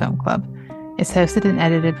Royal Film Club. It's hosted and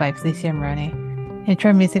edited by Felicia Maroney.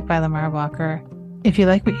 Intro music by Lamar Walker. If you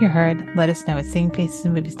like what you heard, let us know at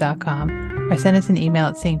seeingfacesinmovies.com or send us an email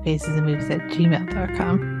at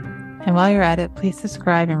seeingfacesinmovies@gmail.com. And while you're at it, please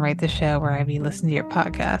subscribe and rate the show wherever you listen to your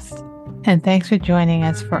podcast. And thanks for joining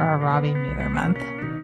us for our Robby Müller month.